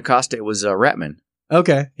wasn't Acosta. It was Ratman.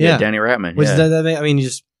 Okay, yeah, Danny Ratman. Which you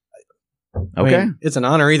just. Okay. It's an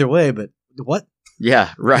honor either way, but what?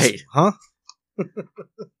 Yeah, right. Huh?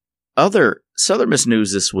 Other Southern Miss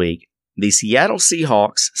news this week. The Seattle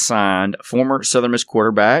Seahawks signed former Southern Miss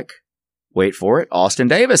quarterback, wait for it, Austin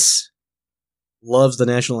Davis. Loves the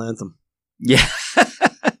national anthem. Yeah.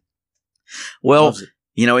 Well,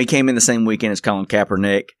 he came in the same weekend as Colin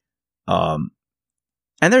Kaepernick. And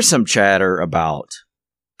there's some chatter about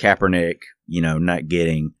Kaepernick, not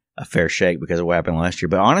getting a fair shake because of what happened last year.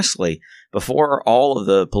 But honestly, before all of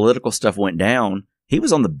the political stuff went down, he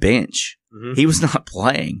was on the bench. Mm-hmm. He was not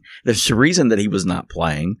playing. There's a reason that he was not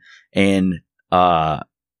playing. And, I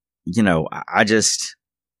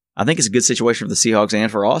think it's a good situation for the Seahawks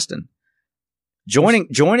and for Austin. Joining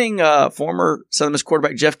former Southern Miss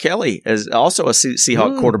quarterback Jeff Kelly as also a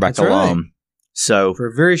Seahawk quarterback alum. Right. So for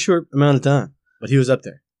a very short amount of time, but he was up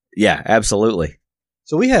there. Yeah, absolutely.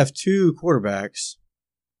 So we have 2 quarterbacks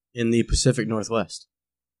in the Pacific Northwest.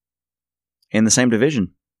 In the same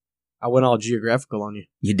division. I went all geographical on you.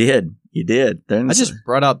 You did. You did. I just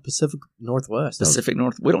brought up Pacific Northwest. Pacific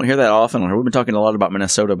North. We don't hear that often. We've been talking a lot about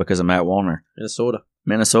Minnesota because of Matt Wallner.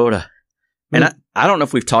 Minnesota. And I don't know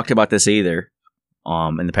if we've talked about this either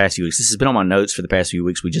in the past few weeks. This has been on my notes for the past few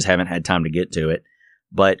weeks. We just haven't had time to get to it.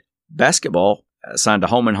 But basketball signed a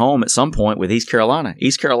home and home at some point with East Carolina.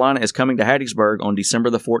 East Carolina is coming to Hattiesburg on December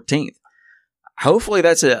the 14th. Hopefully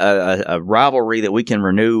that's a rivalry that we can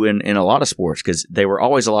renew in a lot of sports because they were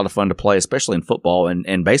always a lot of fun to play, especially in football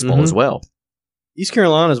and baseball as well. East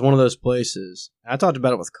Carolina is one of those places. I talked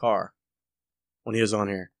about it with Carr when he was on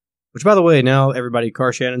here. Which, by the way, now everybody,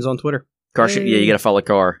 Carr Shannon's on Twitter. Yeah, you got to follow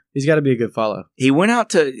Carr. He's got to be a good follow. He went out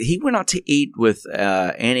to eat with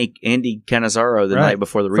Andy Cannizaro the night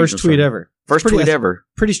before the regional. First tweet ever.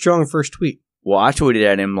 Pretty strong first tweet. Well, I tweeted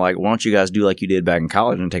at him like, "Why don't you guys do like you did back in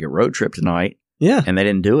college and take a road trip tonight?" Yeah, and they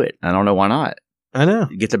didn't do it. I don't know why not. I know.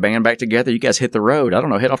 Get the band back together. You guys hit the road. I don't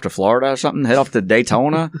know. Head off to Florida or something. Head off to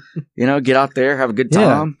Daytona. Get out there, have a good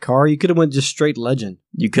time. Yeah, Carr, you could have went just straight legend.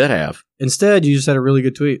 You could have. Instead, you just had a really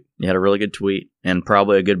good tweet. You had a really good tweet and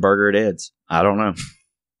probably a good burger at Ed's. I don't know.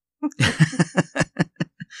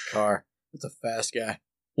 Carr, that's a fast guy.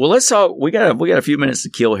 Well, let's talk. We got a few minutes to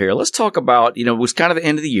kill here. Let's talk about it was kind of the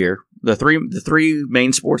end of the year. The three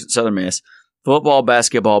main sports at Southern Miss: football,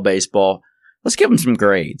 basketball, baseball. Let's give them some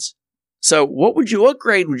grades. So, what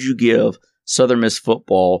grade would you give Southern Miss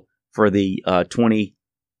football for the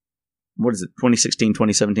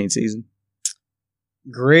 2016-2017 season?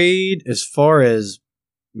 Grade as far as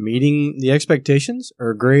meeting the expectations,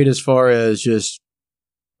 or grade as far as just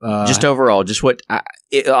overall, just what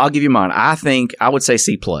I'll give you mine. I think I would say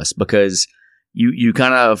C+ because you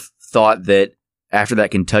kind of thought that after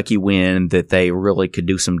that Kentucky win that they really could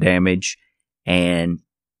do some damage, and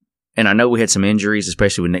I know we had some injuries,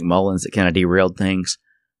 especially with Nick Mullins, that kind of derailed things.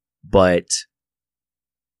 But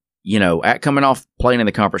at coming off playing in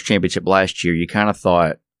the conference championship last year, you kind of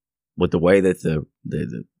thought with the way that the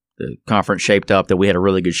conference shaped up that we had a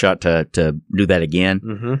really good shot to do that again.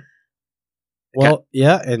 Mm-hmm. Well,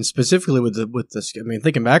 yeah, and specifically with this, I mean,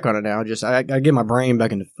 thinking back on it now, just I get my brain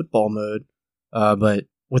back into football mode. But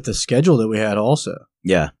with the schedule that we had, also,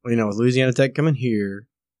 yeah, with Louisiana Tech coming here,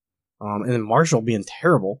 and then Marshall being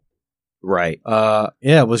terrible, right?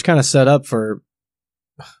 It was kind of set up for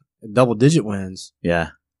double-digit wins.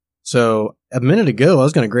 Yeah. So a minute ago, I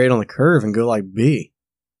was going to grade on the curve and go like B,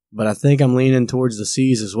 but I think I'm leaning towards the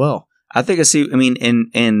C's as well. I think a C. I mean,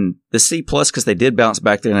 in the C+ because they did bounce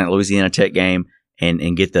back there in that Louisiana Tech game and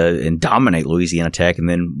dominate Louisiana Tech and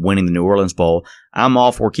then winning the New Orleans Bowl. I'm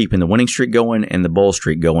all for keeping the winning streak going and the bowl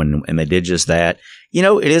streak going, and they did just that.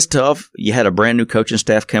 It is tough. You had a brand new coaching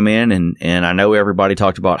staff come in, and I know everybody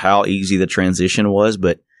talked about how easy the transition was,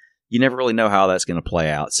 but you never really know how that's going to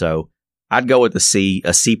play out. So I'd go with a C+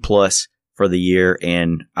 for the year,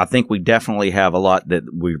 and I think we definitely have a lot that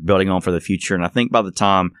we're building on for the future. And I think by the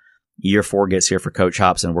time year 4 gets here for Coach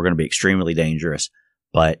Hopson, we're going to be extremely dangerous.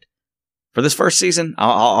 But for this first season,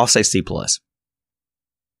 I'll say C+.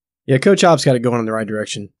 Yeah, Coach Hop's got it going in the right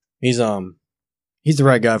direction. He's the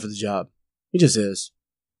right guy for the job. He just is.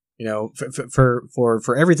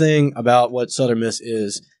 For everything about what Southern Miss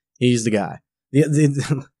is, he's the guy.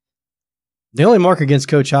 The only mark against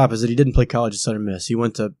Coach Hop is that he didn't play college at Southern Miss. He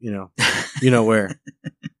went to where.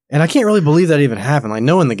 And I can't really believe that even happened. Like,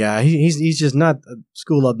 knowing the guy, he's just not a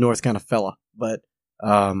school up north kind of fella. But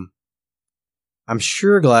I'm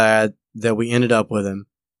sure glad that we ended up with him,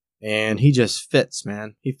 and he just fits,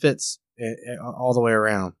 man. He fits all the way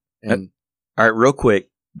around. And all right, real quick,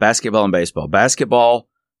 basketball and baseball. Basketball,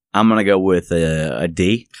 I'm gonna go with a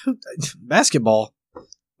D. Basketball.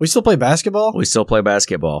 We still play basketball? We still play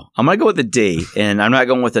basketball. I'm gonna go with a D, and I'm not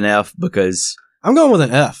going with an F because I'm going with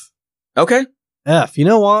an F. Okay. F. You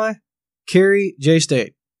know why? Carey,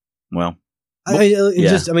 J-State. Well,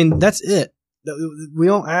 that's it. We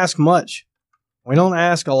don't ask much. We don't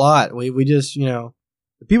ask a lot. We just, the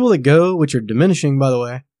people that go, which are diminishing, by the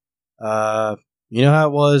way, you know how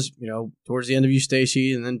it was, towards the end of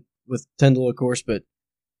Stacy, and then with Tyndall, of course, but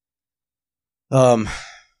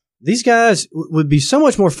these guys would be so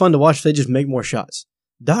much more fun to watch if they just make more shots.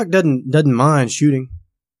 Doc doesn't mind shooting.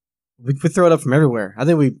 We throw it up from everywhere. I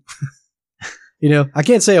think we... I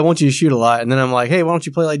can't say I want you to shoot a lot, and then I'm like, hey, why don't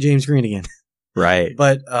you play like James Green again? Right.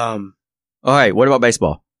 But, all right, what about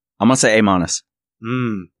baseball? I'm going to say A-. I'm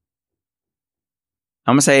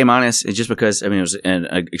going to say A-. It's just because, it was an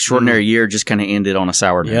extraordinary year, just kind of ended on a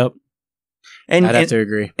sour note. Yep. And I'd have to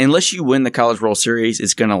agree. Unless you win the College World Series,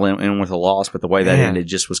 it's going to end with a loss, but the way that ended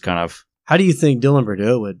just was kind of... How do you think Dylan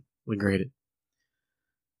Bordeaux would grade it?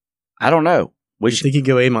 I don't know. You think he'd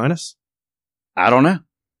go A-? I don't know.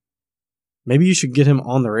 Maybe you should get him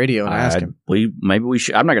on the radio and ask him. Maybe we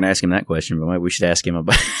should. I'm not going to ask him that question, but maybe we should ask him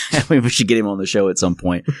about. Maybe we should get him on the show at some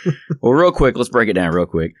point. Well, real quick, let's break it down real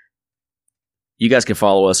quick. You guys can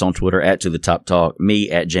follow us on Twitter at To The Top Talk, me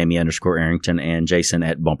at Jamie_Arrington, and Jason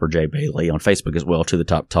at Bumper J Bailey. On Facebook as well, To The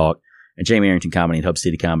Top Talk, and Jamie Arrington Comedy and Hub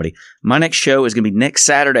City Comedy. My next show is going to be next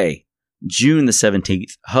Saturday, June the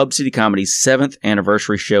 17th, Hub City Comedy's 7th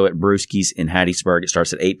anniversary show at Brewski's in Hattiesburg. It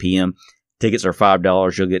starts at 8 p.m. Tickets are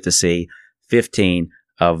 $5. You'll get to see 15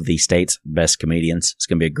 of the state's best comedians. It's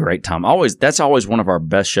going to be a great time. That's always one of our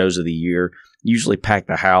best shows of the year. Usually pack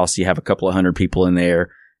the house. You have a couple of hundred people in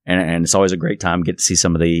there, and it's always a great time. Get to see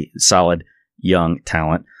some of the solid young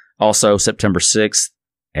talent. Also, September 6th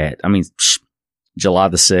July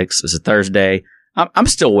the 6th is a Thursday. I'm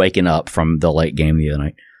still waking up from the late game the other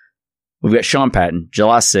night. We've got Sean Patton,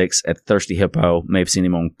 July 6th at the Thirsty Hippo. May have seen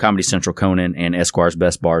him on Comedy Central, Conan, and Esquire's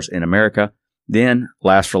Best Bars in America. Then,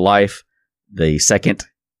 Last for Life, the second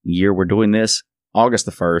year we're doing this, August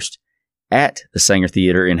the 1st, at the Sanger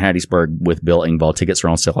Theater in Hattiesburg with Bill Engvall. Tickets are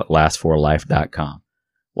on sale at lastforlife.com.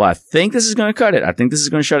 Well, I think this is going to cut it. I think this is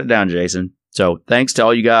going to shut it down, Jason. So, thanks to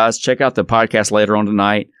all you guys. Check out the podcast later on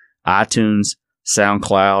tonight. iTunes,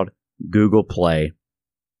 SoundCloud, Google Play.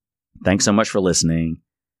 Thanks so much for listening.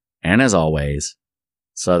 And as always,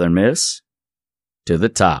 Southern Miss to the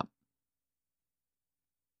top.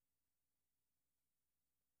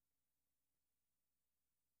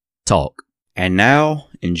 Talk. And now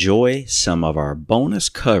enjoy some of our bonus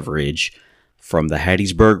coverage from the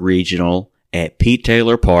Hattiesburg Regional at Pete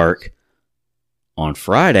Taylor Park on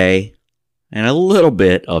Friday and a little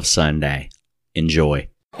bit of Sunday. Enjoy.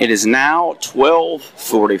 It is now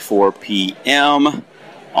 12:44 p.m.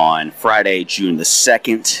 on Friday, June the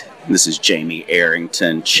 2nd. This is Jamie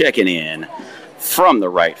Arrington checking in from the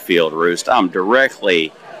right field roost. I'm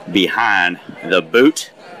directly behind the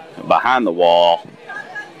boot, behind the wall,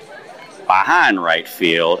 behind right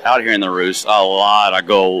field, out here in the roost. A lot of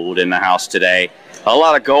gold in the house today. A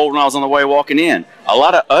lot of gold when I was on the way walking in. A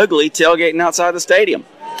lot of ugly tailgating outside the stadium.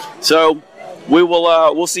 So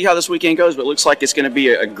we'll see how this weekend goes, but it looks like it's going to be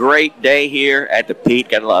a great day here at the Pete.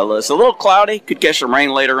 It's a little cloudy. Could catch some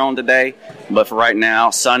rain later on today, but for right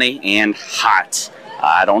now, sunny and hot.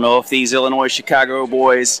 I don't know if these Illinois Chicago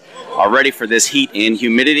boys are ready for this heat and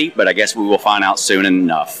humidity, but I guess we will find out soon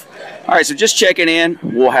enough. All right, so just checking in.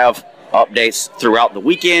 We'll have updates throughout the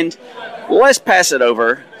weekend. Let's pass it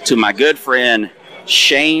over to my good friend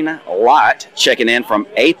Shane Lott checking in from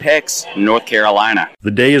Apex, North Carolina.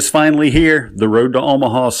 The day is finally here. The road to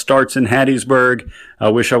Omaha starts in Hattiesburg. I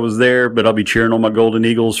wish I was there, but I'll be cheering on my Golden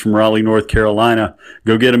Eagles from Raleigh, North Carolina.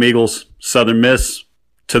 Go get 'em, Eagles. Southern Miss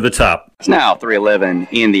to the top. It's now 3:11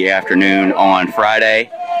 in the afternoon on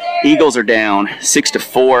Friday. Eagles are down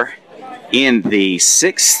 6-4 in the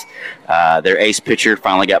 6th. Their ace pitcher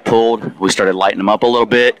finally got pulled. We started lighting them up a little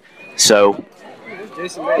bit. So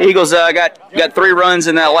Eagles got 3 runs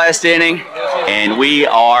in that last inning, and we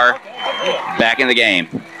are back in the game.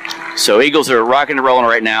 So Eagles are rocking and rolling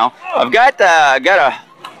right now. I've got a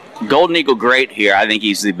Golden Eagle great here. I think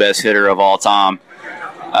he's the best hitter of all time.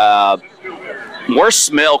 Worst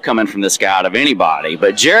smell coming from this guy out of anybody,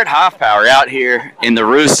 but Jarrett Hoffpower out here in the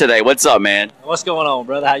roost today. What's up, man? What's going on,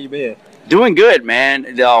 brother? How you been? Doing good,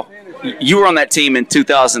 man. You were on that team in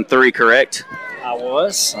 2003, correct? I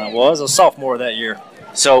was a sophomore that year.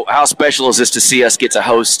 So how special is this to see us get to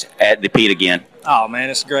host at the Pete again? Oh, man,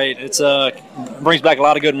 it's great. It's brings back a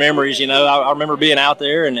lot of good memories, you know. I remember being out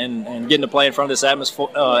there and getting to play in front of this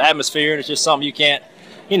atmosphere, and it's just something you can't,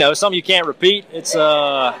 repeat. It's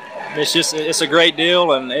a great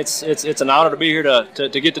deal, and it's an honor to be here to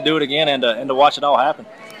get to do it again and to watch it all happen.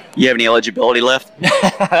 You have any eligibility left?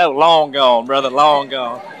 Long gone, brother, long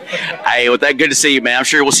gone. Hey, well, good to see you, man. I'm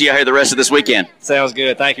sure we'll see you out here the rest of this weekend. Sounds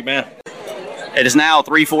good. Thank you, man. It is now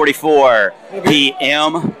 3:44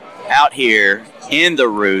 p.m. out here in the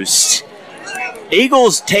roost.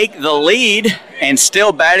 Eagles take the lead and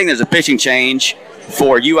still batting. There's a pitching change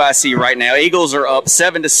for UIC right now. Eagles are up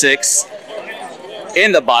 7-6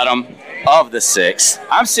 in the bottom of the 6th.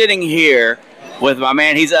 I'm sitting here with my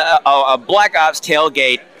man. He's a Black Ops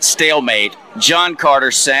tailgate stalemate, John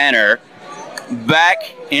Carter Sanner,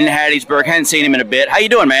 back in Hattiesburg. Hadn't seen him in a bit. How you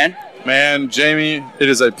doing, man? Man, Jamie, it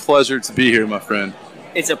is a pleasure to be here, my friend.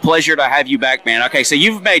 It's a pleasure to have you back, man. Okay, so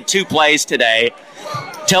you've made 2 plays today.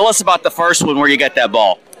 Tell us about the first one where you got that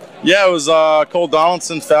ball. Yeah, it was Cole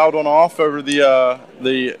Donaldson fouled one off over the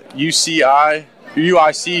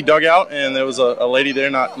UIC dugout, and there was a lady there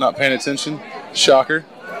not paying attention. Shocker.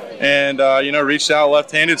 And, reached out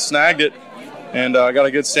left-handed, snagged it, and got a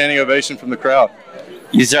good standing ovation from the crowd.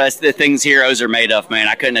 That's the things heroes are made of, man.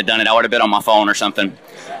 I couldn't have done it. I would have been on my phone or something.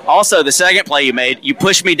 Also, the second play you made, you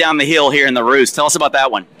pushed me down the hill here in the Roost. Tell us about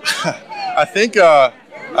that one. I think I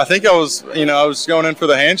was going in for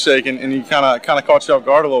the handshake, and you kind of caught you off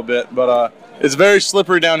guard a little bit. But it's very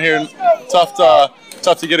slippery down here, and tough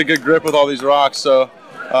to get a good grip with all these rocks. So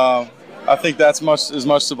I think that's as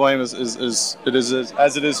much to blame as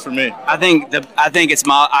it is for me. I think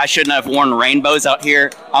I shouldn't have worn rainbows out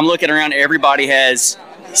here. I'm looking around. Everybody has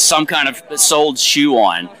some kind of soled shoe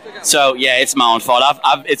on. So yeah, it's my own fault.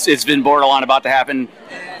 It's been borderline about to happen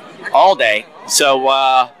all day.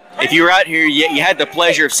 So if you were out here, you had the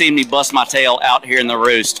pleasure of seeing me bust my tail out here in the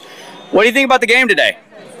Roost. What do you think about the game today?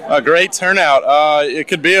 A great turnout. It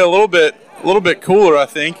could be a little bit cooler, I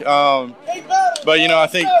think. But I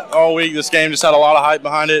think all week this game just had a lot of hype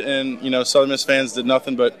behind it, and Southern Miss fans did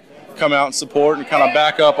nothing but come out and support and kind of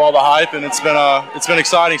back up all the hype, and it's been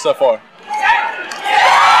exciting so far.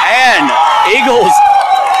 And Eagles,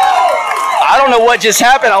 I don't know what just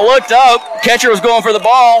happened. I looked up, catcher was going for the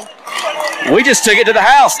ball. We just took it to the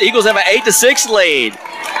house. Eagles have an 8-6 lead.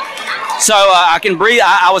 So I can breathe.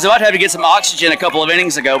 I was about to have to get some oxygen a couple of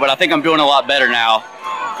innings ago, but I think I'm doing a lot better now.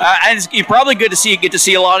 And it's probably good to get to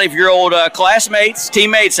see a lot of your old classmates,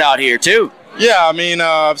 teammates out here too. Yeah, I mean,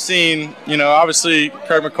 I've seen, obviously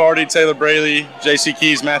Kirk McCarty, Taylor Braley, J.C.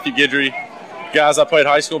 Keys, Matthew Guidry, guys I played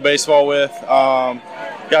high school baseball with.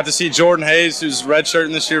 Got to see Jordan Hayes, who's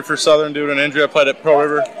redshirting this year for Southern due to an injury. I played at Pearl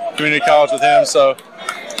River Community College with him. So,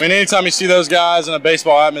 I mean, anytime you see those guys in a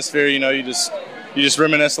baseball atmosphere, you just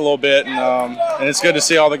reminisce a little bit, and it's good to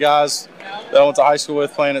see all the guys that I went to high school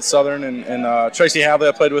with playing at Southern, and Tracy Hadley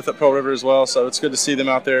I played with at Pearl River as well. So it's good to see them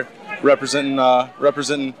out there representing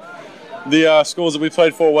the schools that we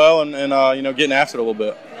played for well, and getting after it a little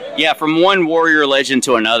bit. Yeah, from one Warrior legend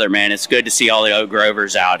to another, man, it's good to see all the Oak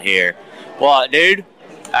Grovers out here. Well, dude,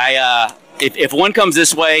 if one comes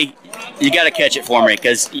this way, you got to catch it for me,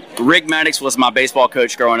 because Rick Maddox was my baseball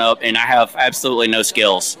coach growing up, and I have absolutely no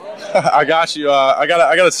skills. I got you. I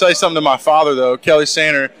gotta say something to my father though, Kelly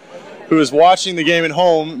Sander, who is watching the game at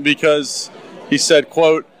home, because he said,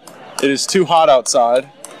 quote, "It is too hot outside.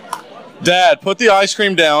 Dad, put the ice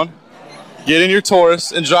cream down, get in your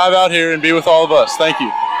Taurus, and drive out here and be with all of us. Thank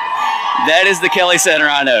you." That is the Kelly Sander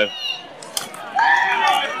I know.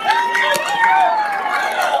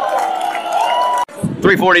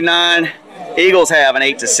 .349, Eagles have an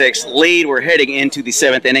 8-6 lead. We're heading into the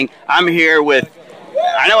 7th inning. I'm here with,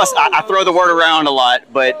 I know I throw the word around a lot,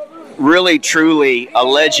 but really, truly a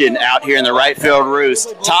legend out here in the right field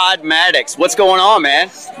Roost, Todd Maddox. What's going on, man?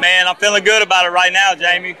 Man, I'm feeling good about it right now,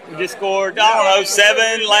 Jamie. We just scored,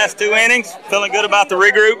 7 last 2 innings. Feeling good about the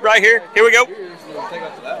regroup right here. Here we go.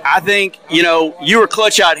 I think, you were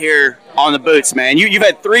clutch out here on the boots, man. You've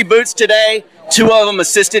had 3 boots today, 2 of them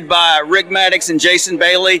assisted by Rick Maddox and Jason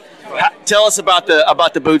Bailey. Tell us about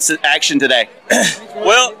the boots action today.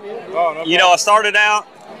 Well, I started out,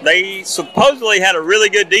 they supposedly had a really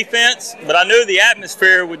good defense, but I knew the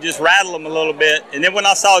atmosphere would just rattle them a little bit. And then when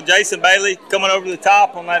I saw Jason Bailey coming over the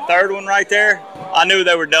top on that 3rd one right there, I knew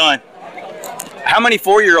they were done. How many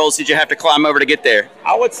 4-year-olds did you have to climb over to get there?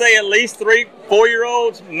 I would say at least 3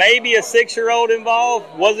 4-year-olds, maybe a 6-year-old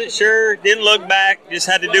involved. Wasn't sure, didn't look back, just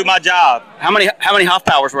had to do my job. How many half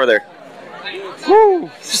powers were there?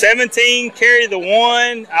 17 carry the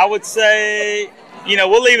 1. I would say,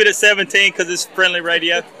 we'll leave it at 17 because it's friendly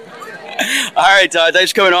radio. All right, Todd, thanks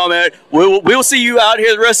for coming on, man. We'll see you out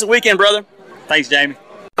here the rest of the weekend, brother. Thanks, Jamie.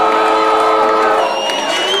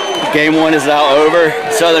 Game 1 is now over.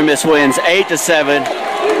 Southern Miss wins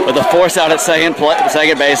 8-7 with a force out at second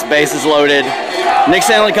base. Base is loaded. Nick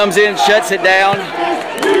Stanley comes in, shuts it down.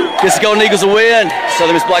 Gets the Golden Eagles a win.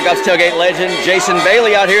 Southern Miss Black Ops tailgate legend Jason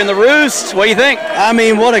Bailey out here in the Roost. What do you think? I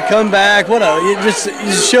mean, what a comeback. What a just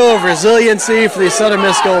show of resiliency for the Southern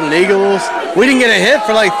Miss Golden Eagles. We didn't get a hit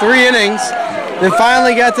for like 3 innings. Then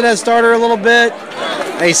finally got to that starter a little bit.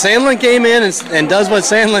 Hey, Sandlin came in and does what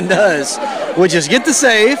Sandlin does, which is get the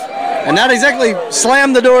save. And not exactly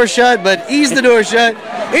slam the door shut, but ease the door shut.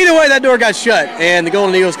 Either way, that door got shut, and the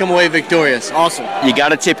Golden Eagles come away victorious. Awesome. You got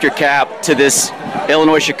to tip your cap to this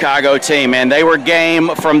Illinois-Chicago team, man. They were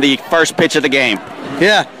game from the first pitch of the game.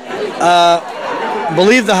 Yeah.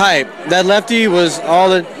 Believe the hype. That lefty was all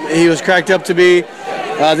that he was cracked up to be.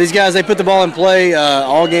 These guys, they put the ball in play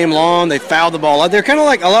all game long. They fouled the ball out. They're kind of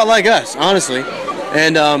like a lot like us, honestly.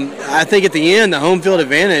 And I think at the end, the home field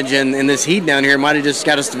advantage and this heat down here might have just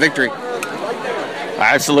got us the victory.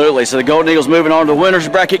 Absolutely. So the Golden Eagles moving on to the winner's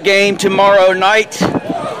bracket game tomorrow night.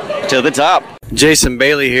 To the top. Jason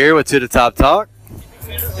Bailey here with To the Top Talk.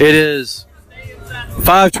 It is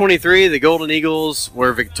 5:23, the Golden Eagles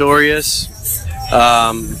were victorious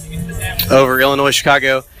over Illinois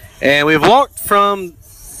Chicago. And we've walked from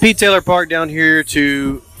Pete Taylor Park down here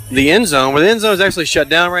to the end zone, where the end zone is actually shut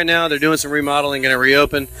down right now. They're doing some remodeling, going to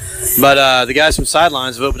reopen. But the guys from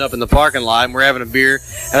Sidelines have opened up in the parking lot, and we're having a beer.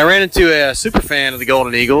 And I ran into a super fan of the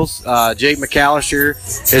Golden Eagles. Jake McAllister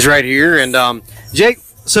is right here. And Jake,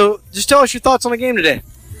 so just tell us your thoughts on the game today.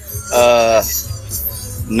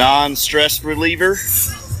 Non-stress reliever.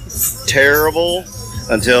 Terrible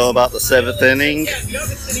until about the 7th inning.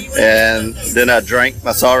 And then I drank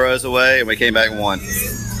my sorrows away, and we came back and won.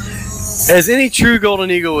 As any true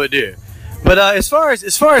Golden Eagle would do. But as far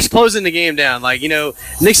as closing the game down, like,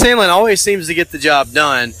 Nick Sandlin always seems to get the job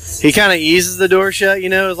done. He kind of eases the door shut,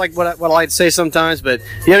 it's like what I like to say sometimes. But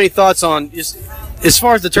do you have any thoughts on just as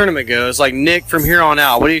far as the tournament goes, like Nick from here on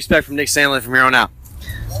out? What do you expect from Nick Sandlin from here on out?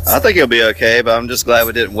 I think he'll be okay, but I'm just glad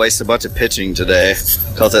we didn't waste a bunch of pitching today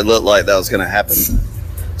because it looked like that was going to happen.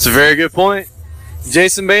 It's a very good point.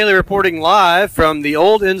 Jason Bailey reporting live from the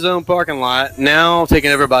old end zone parking lot, now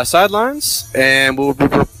taken over by Sidelines, and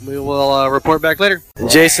we will report back later.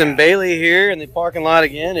 Jason Bailey here in the parking lot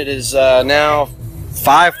again. It is now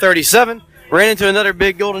 5:37. Ran into another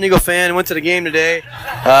big Golden Eagle fan, went to the game today.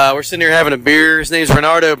 We're sitting here having a beer. His name's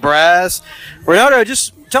Renardo Braz. Renardo,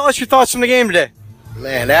 just tell us your thoughts from the game today.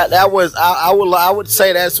 Man, that was I would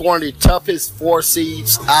say that's one of the toughest 4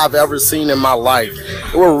 seeds I've ever seen in my life.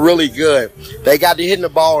 They were really good. They got to hitting the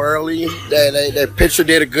ball early. Their pitcher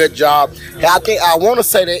did a good job. I want to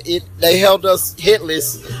say that they held us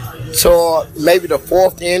hitless till maybe the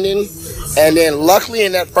 4th inning, and then luckily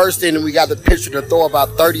in that 1st inning we got the pitcher to throw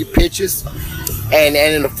about 30 pitches. And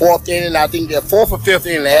in the 4th inning, I think the 4th or 5th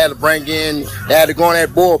inning, they had to go in that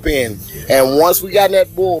bullpen. And once we got in that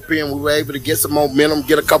bullpen, we were able to get some momentum,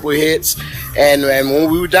 get a couple of hits. And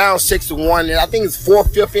when we were down 6-1, and I think it's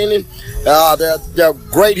 4th, 5th inning, the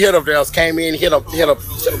great hit of theirs came in, hit a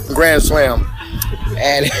grand slam.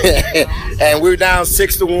 And and we were down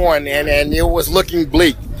 6-1, and it was looking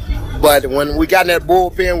bleak. But when we got in that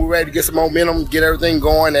bullpen, we were ready to get some momentum, get everything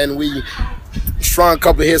going, and we strung a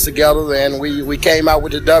couple of hits together, and we came out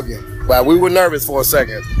with the W. But we were nervous for a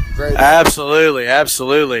second. Great.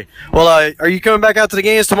 Absolutely. Well, are you coming back out to the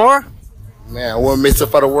games tomorrow? Man, we'll miss it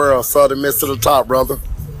for the world. Southern Miss to the top, brother.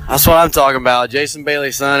 That's what I'm talking about. Jason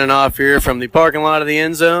Bailey signing off here from the parking lot of the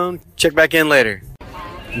end zone. Check back in later.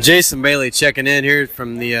 Jason Bailey checking in here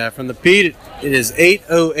from the Pete. It is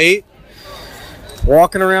 8:08.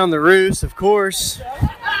 Walking around the roofs, of course.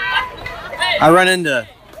 I run into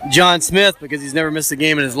John Smith because he's never missed a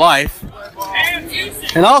game in his life.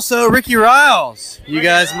 And also Ricky Riles. You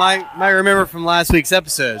guys might remember from last week's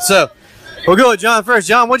episode. So we'll go with John first.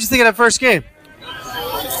 John, what'd you think of that first game?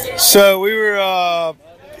 So we were,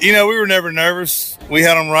 we were never nervous. We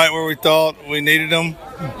had them right where we thought we needed them.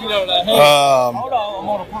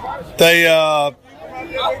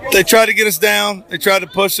 They tried to get us down. They tried to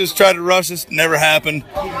push us, tried to rush us. Never happened.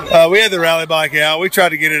 We had the rally bike out. We tried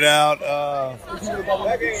to get it out.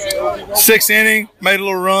 6th inning, made a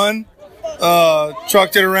little run.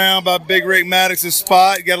 Trucked it around by Big Rick Maddox's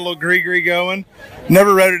spot. Got a little gree going.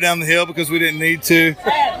 Never rode it down the hill because we didn't need to.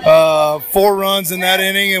 4 runs in that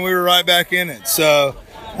inning, and we were right back in it. So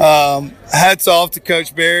hats off to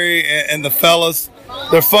Coach Barry and the fellas.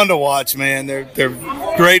 They're fun to watch, man. They're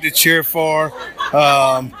great to cheer for.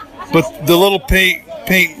 But the little pink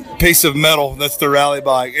piece of metal, that's the rally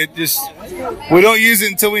bike. We don't use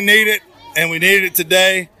it until we need it, and we needed it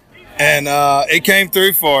today. And it came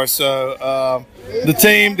through for us. So the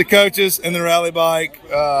team, the coaches, and the rally bike,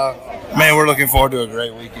 man, we're looking forward to a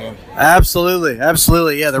great weekend. Absolutely.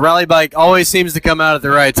 Yeah, the rally bike always seems to come out at the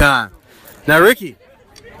right time. Now, Ricky,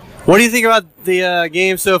 what do you think about the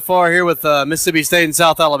game so far here with Mississippi State and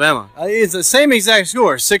South Alabama? It's the same exact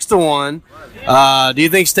score, 6-1. Do you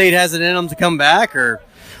think State has it in them to come back, or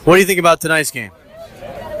what do you think about tonight's game?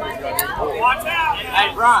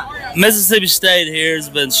 Mississippi State here has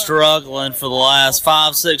been struggling for the last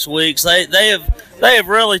 5-6 weeks. They have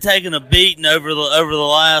really taken a beating over the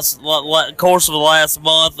last course of the last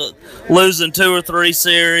month, losing 2 or 3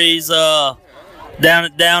 series down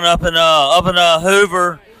up in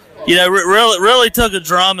Hoover. Really took a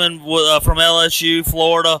drumming from LSU,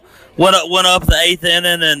 Florida. Went up the 8th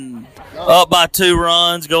inning and up by 2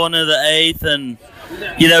 runs going into the 8th, and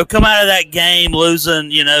come out of that game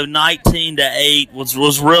losing 19-8 was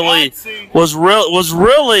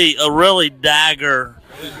really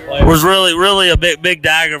a big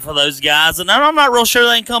dagger for those guys, and I'm not real sure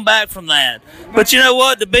they can come back from that. But you know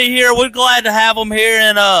what? To be here, we're glad to have them here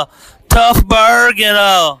in Toughburg,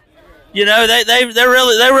 and you know, they're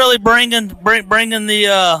really bringing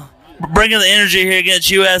the energy here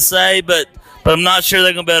against USA, but I'm not sure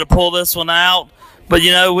they're going to be able to pull this one out. But,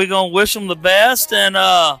 you know, we're going to wish them the best and,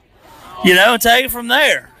 you know, take it from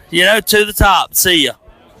there, you know, to the top. See ya.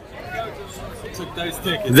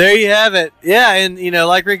 There you have it. Yeah, and, you know,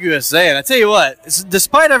 like Ricky was saying, I tell you what,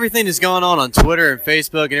 despite everything that's going on Twitter and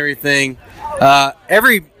Facebook and everything,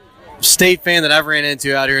 every State fan that I've ran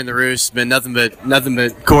into out here in the Roost has been nothing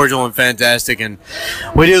but cordial and fantastic, and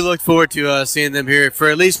we do look forward to seeing them here for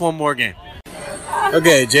at least one more game.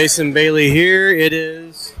 Okay, Jason Bailey here. It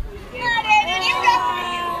is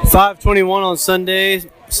 5:21 on Sunday.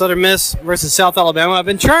 Southern Miss versus South Alabama. I've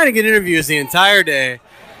been trying to get interviews the entire day.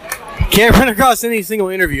 Can't run across any single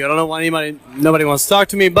interview. I don't know why nobody wants to talk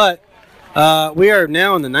to me, but we are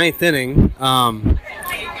now in the 9th inning.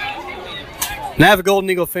 And I have a Golden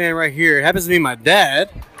Eagle fan right here. It happens to be my dad.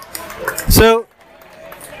 So,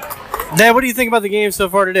 Dad, what do you think about the game so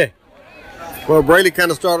far today? Well, Braley kind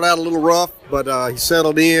of started out a little rough, but he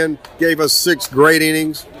settled in, gave us 6 great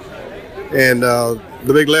innings, and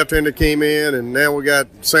the big left-hander came in, and now we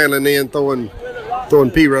got Sandlin in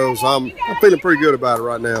throwing P-Rose. I'm feeling pretty good about it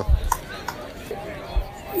right now.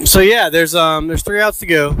 So yeah, there's 3 outs to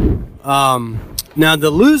go. Now the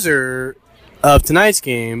loser of tonight's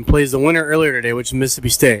game plays the winner earlier today, which is Mississippi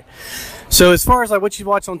State. So as far as like what you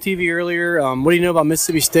watched on TV earlier, what do you know about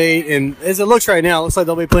Mississippi State? And as it looks right now, it looks like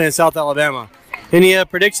they'll be playing South Alabama. Any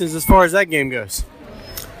predictions as far as that game goes?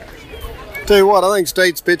 Tell you what, I think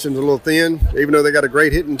State's pitching's a little thin, even though they got a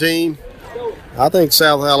great hitting team. I think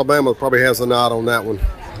South Alabama probably has the nod on that one.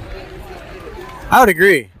 I would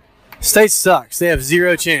agree. State sucks. They have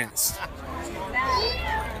 0 chance.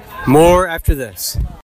 More after this.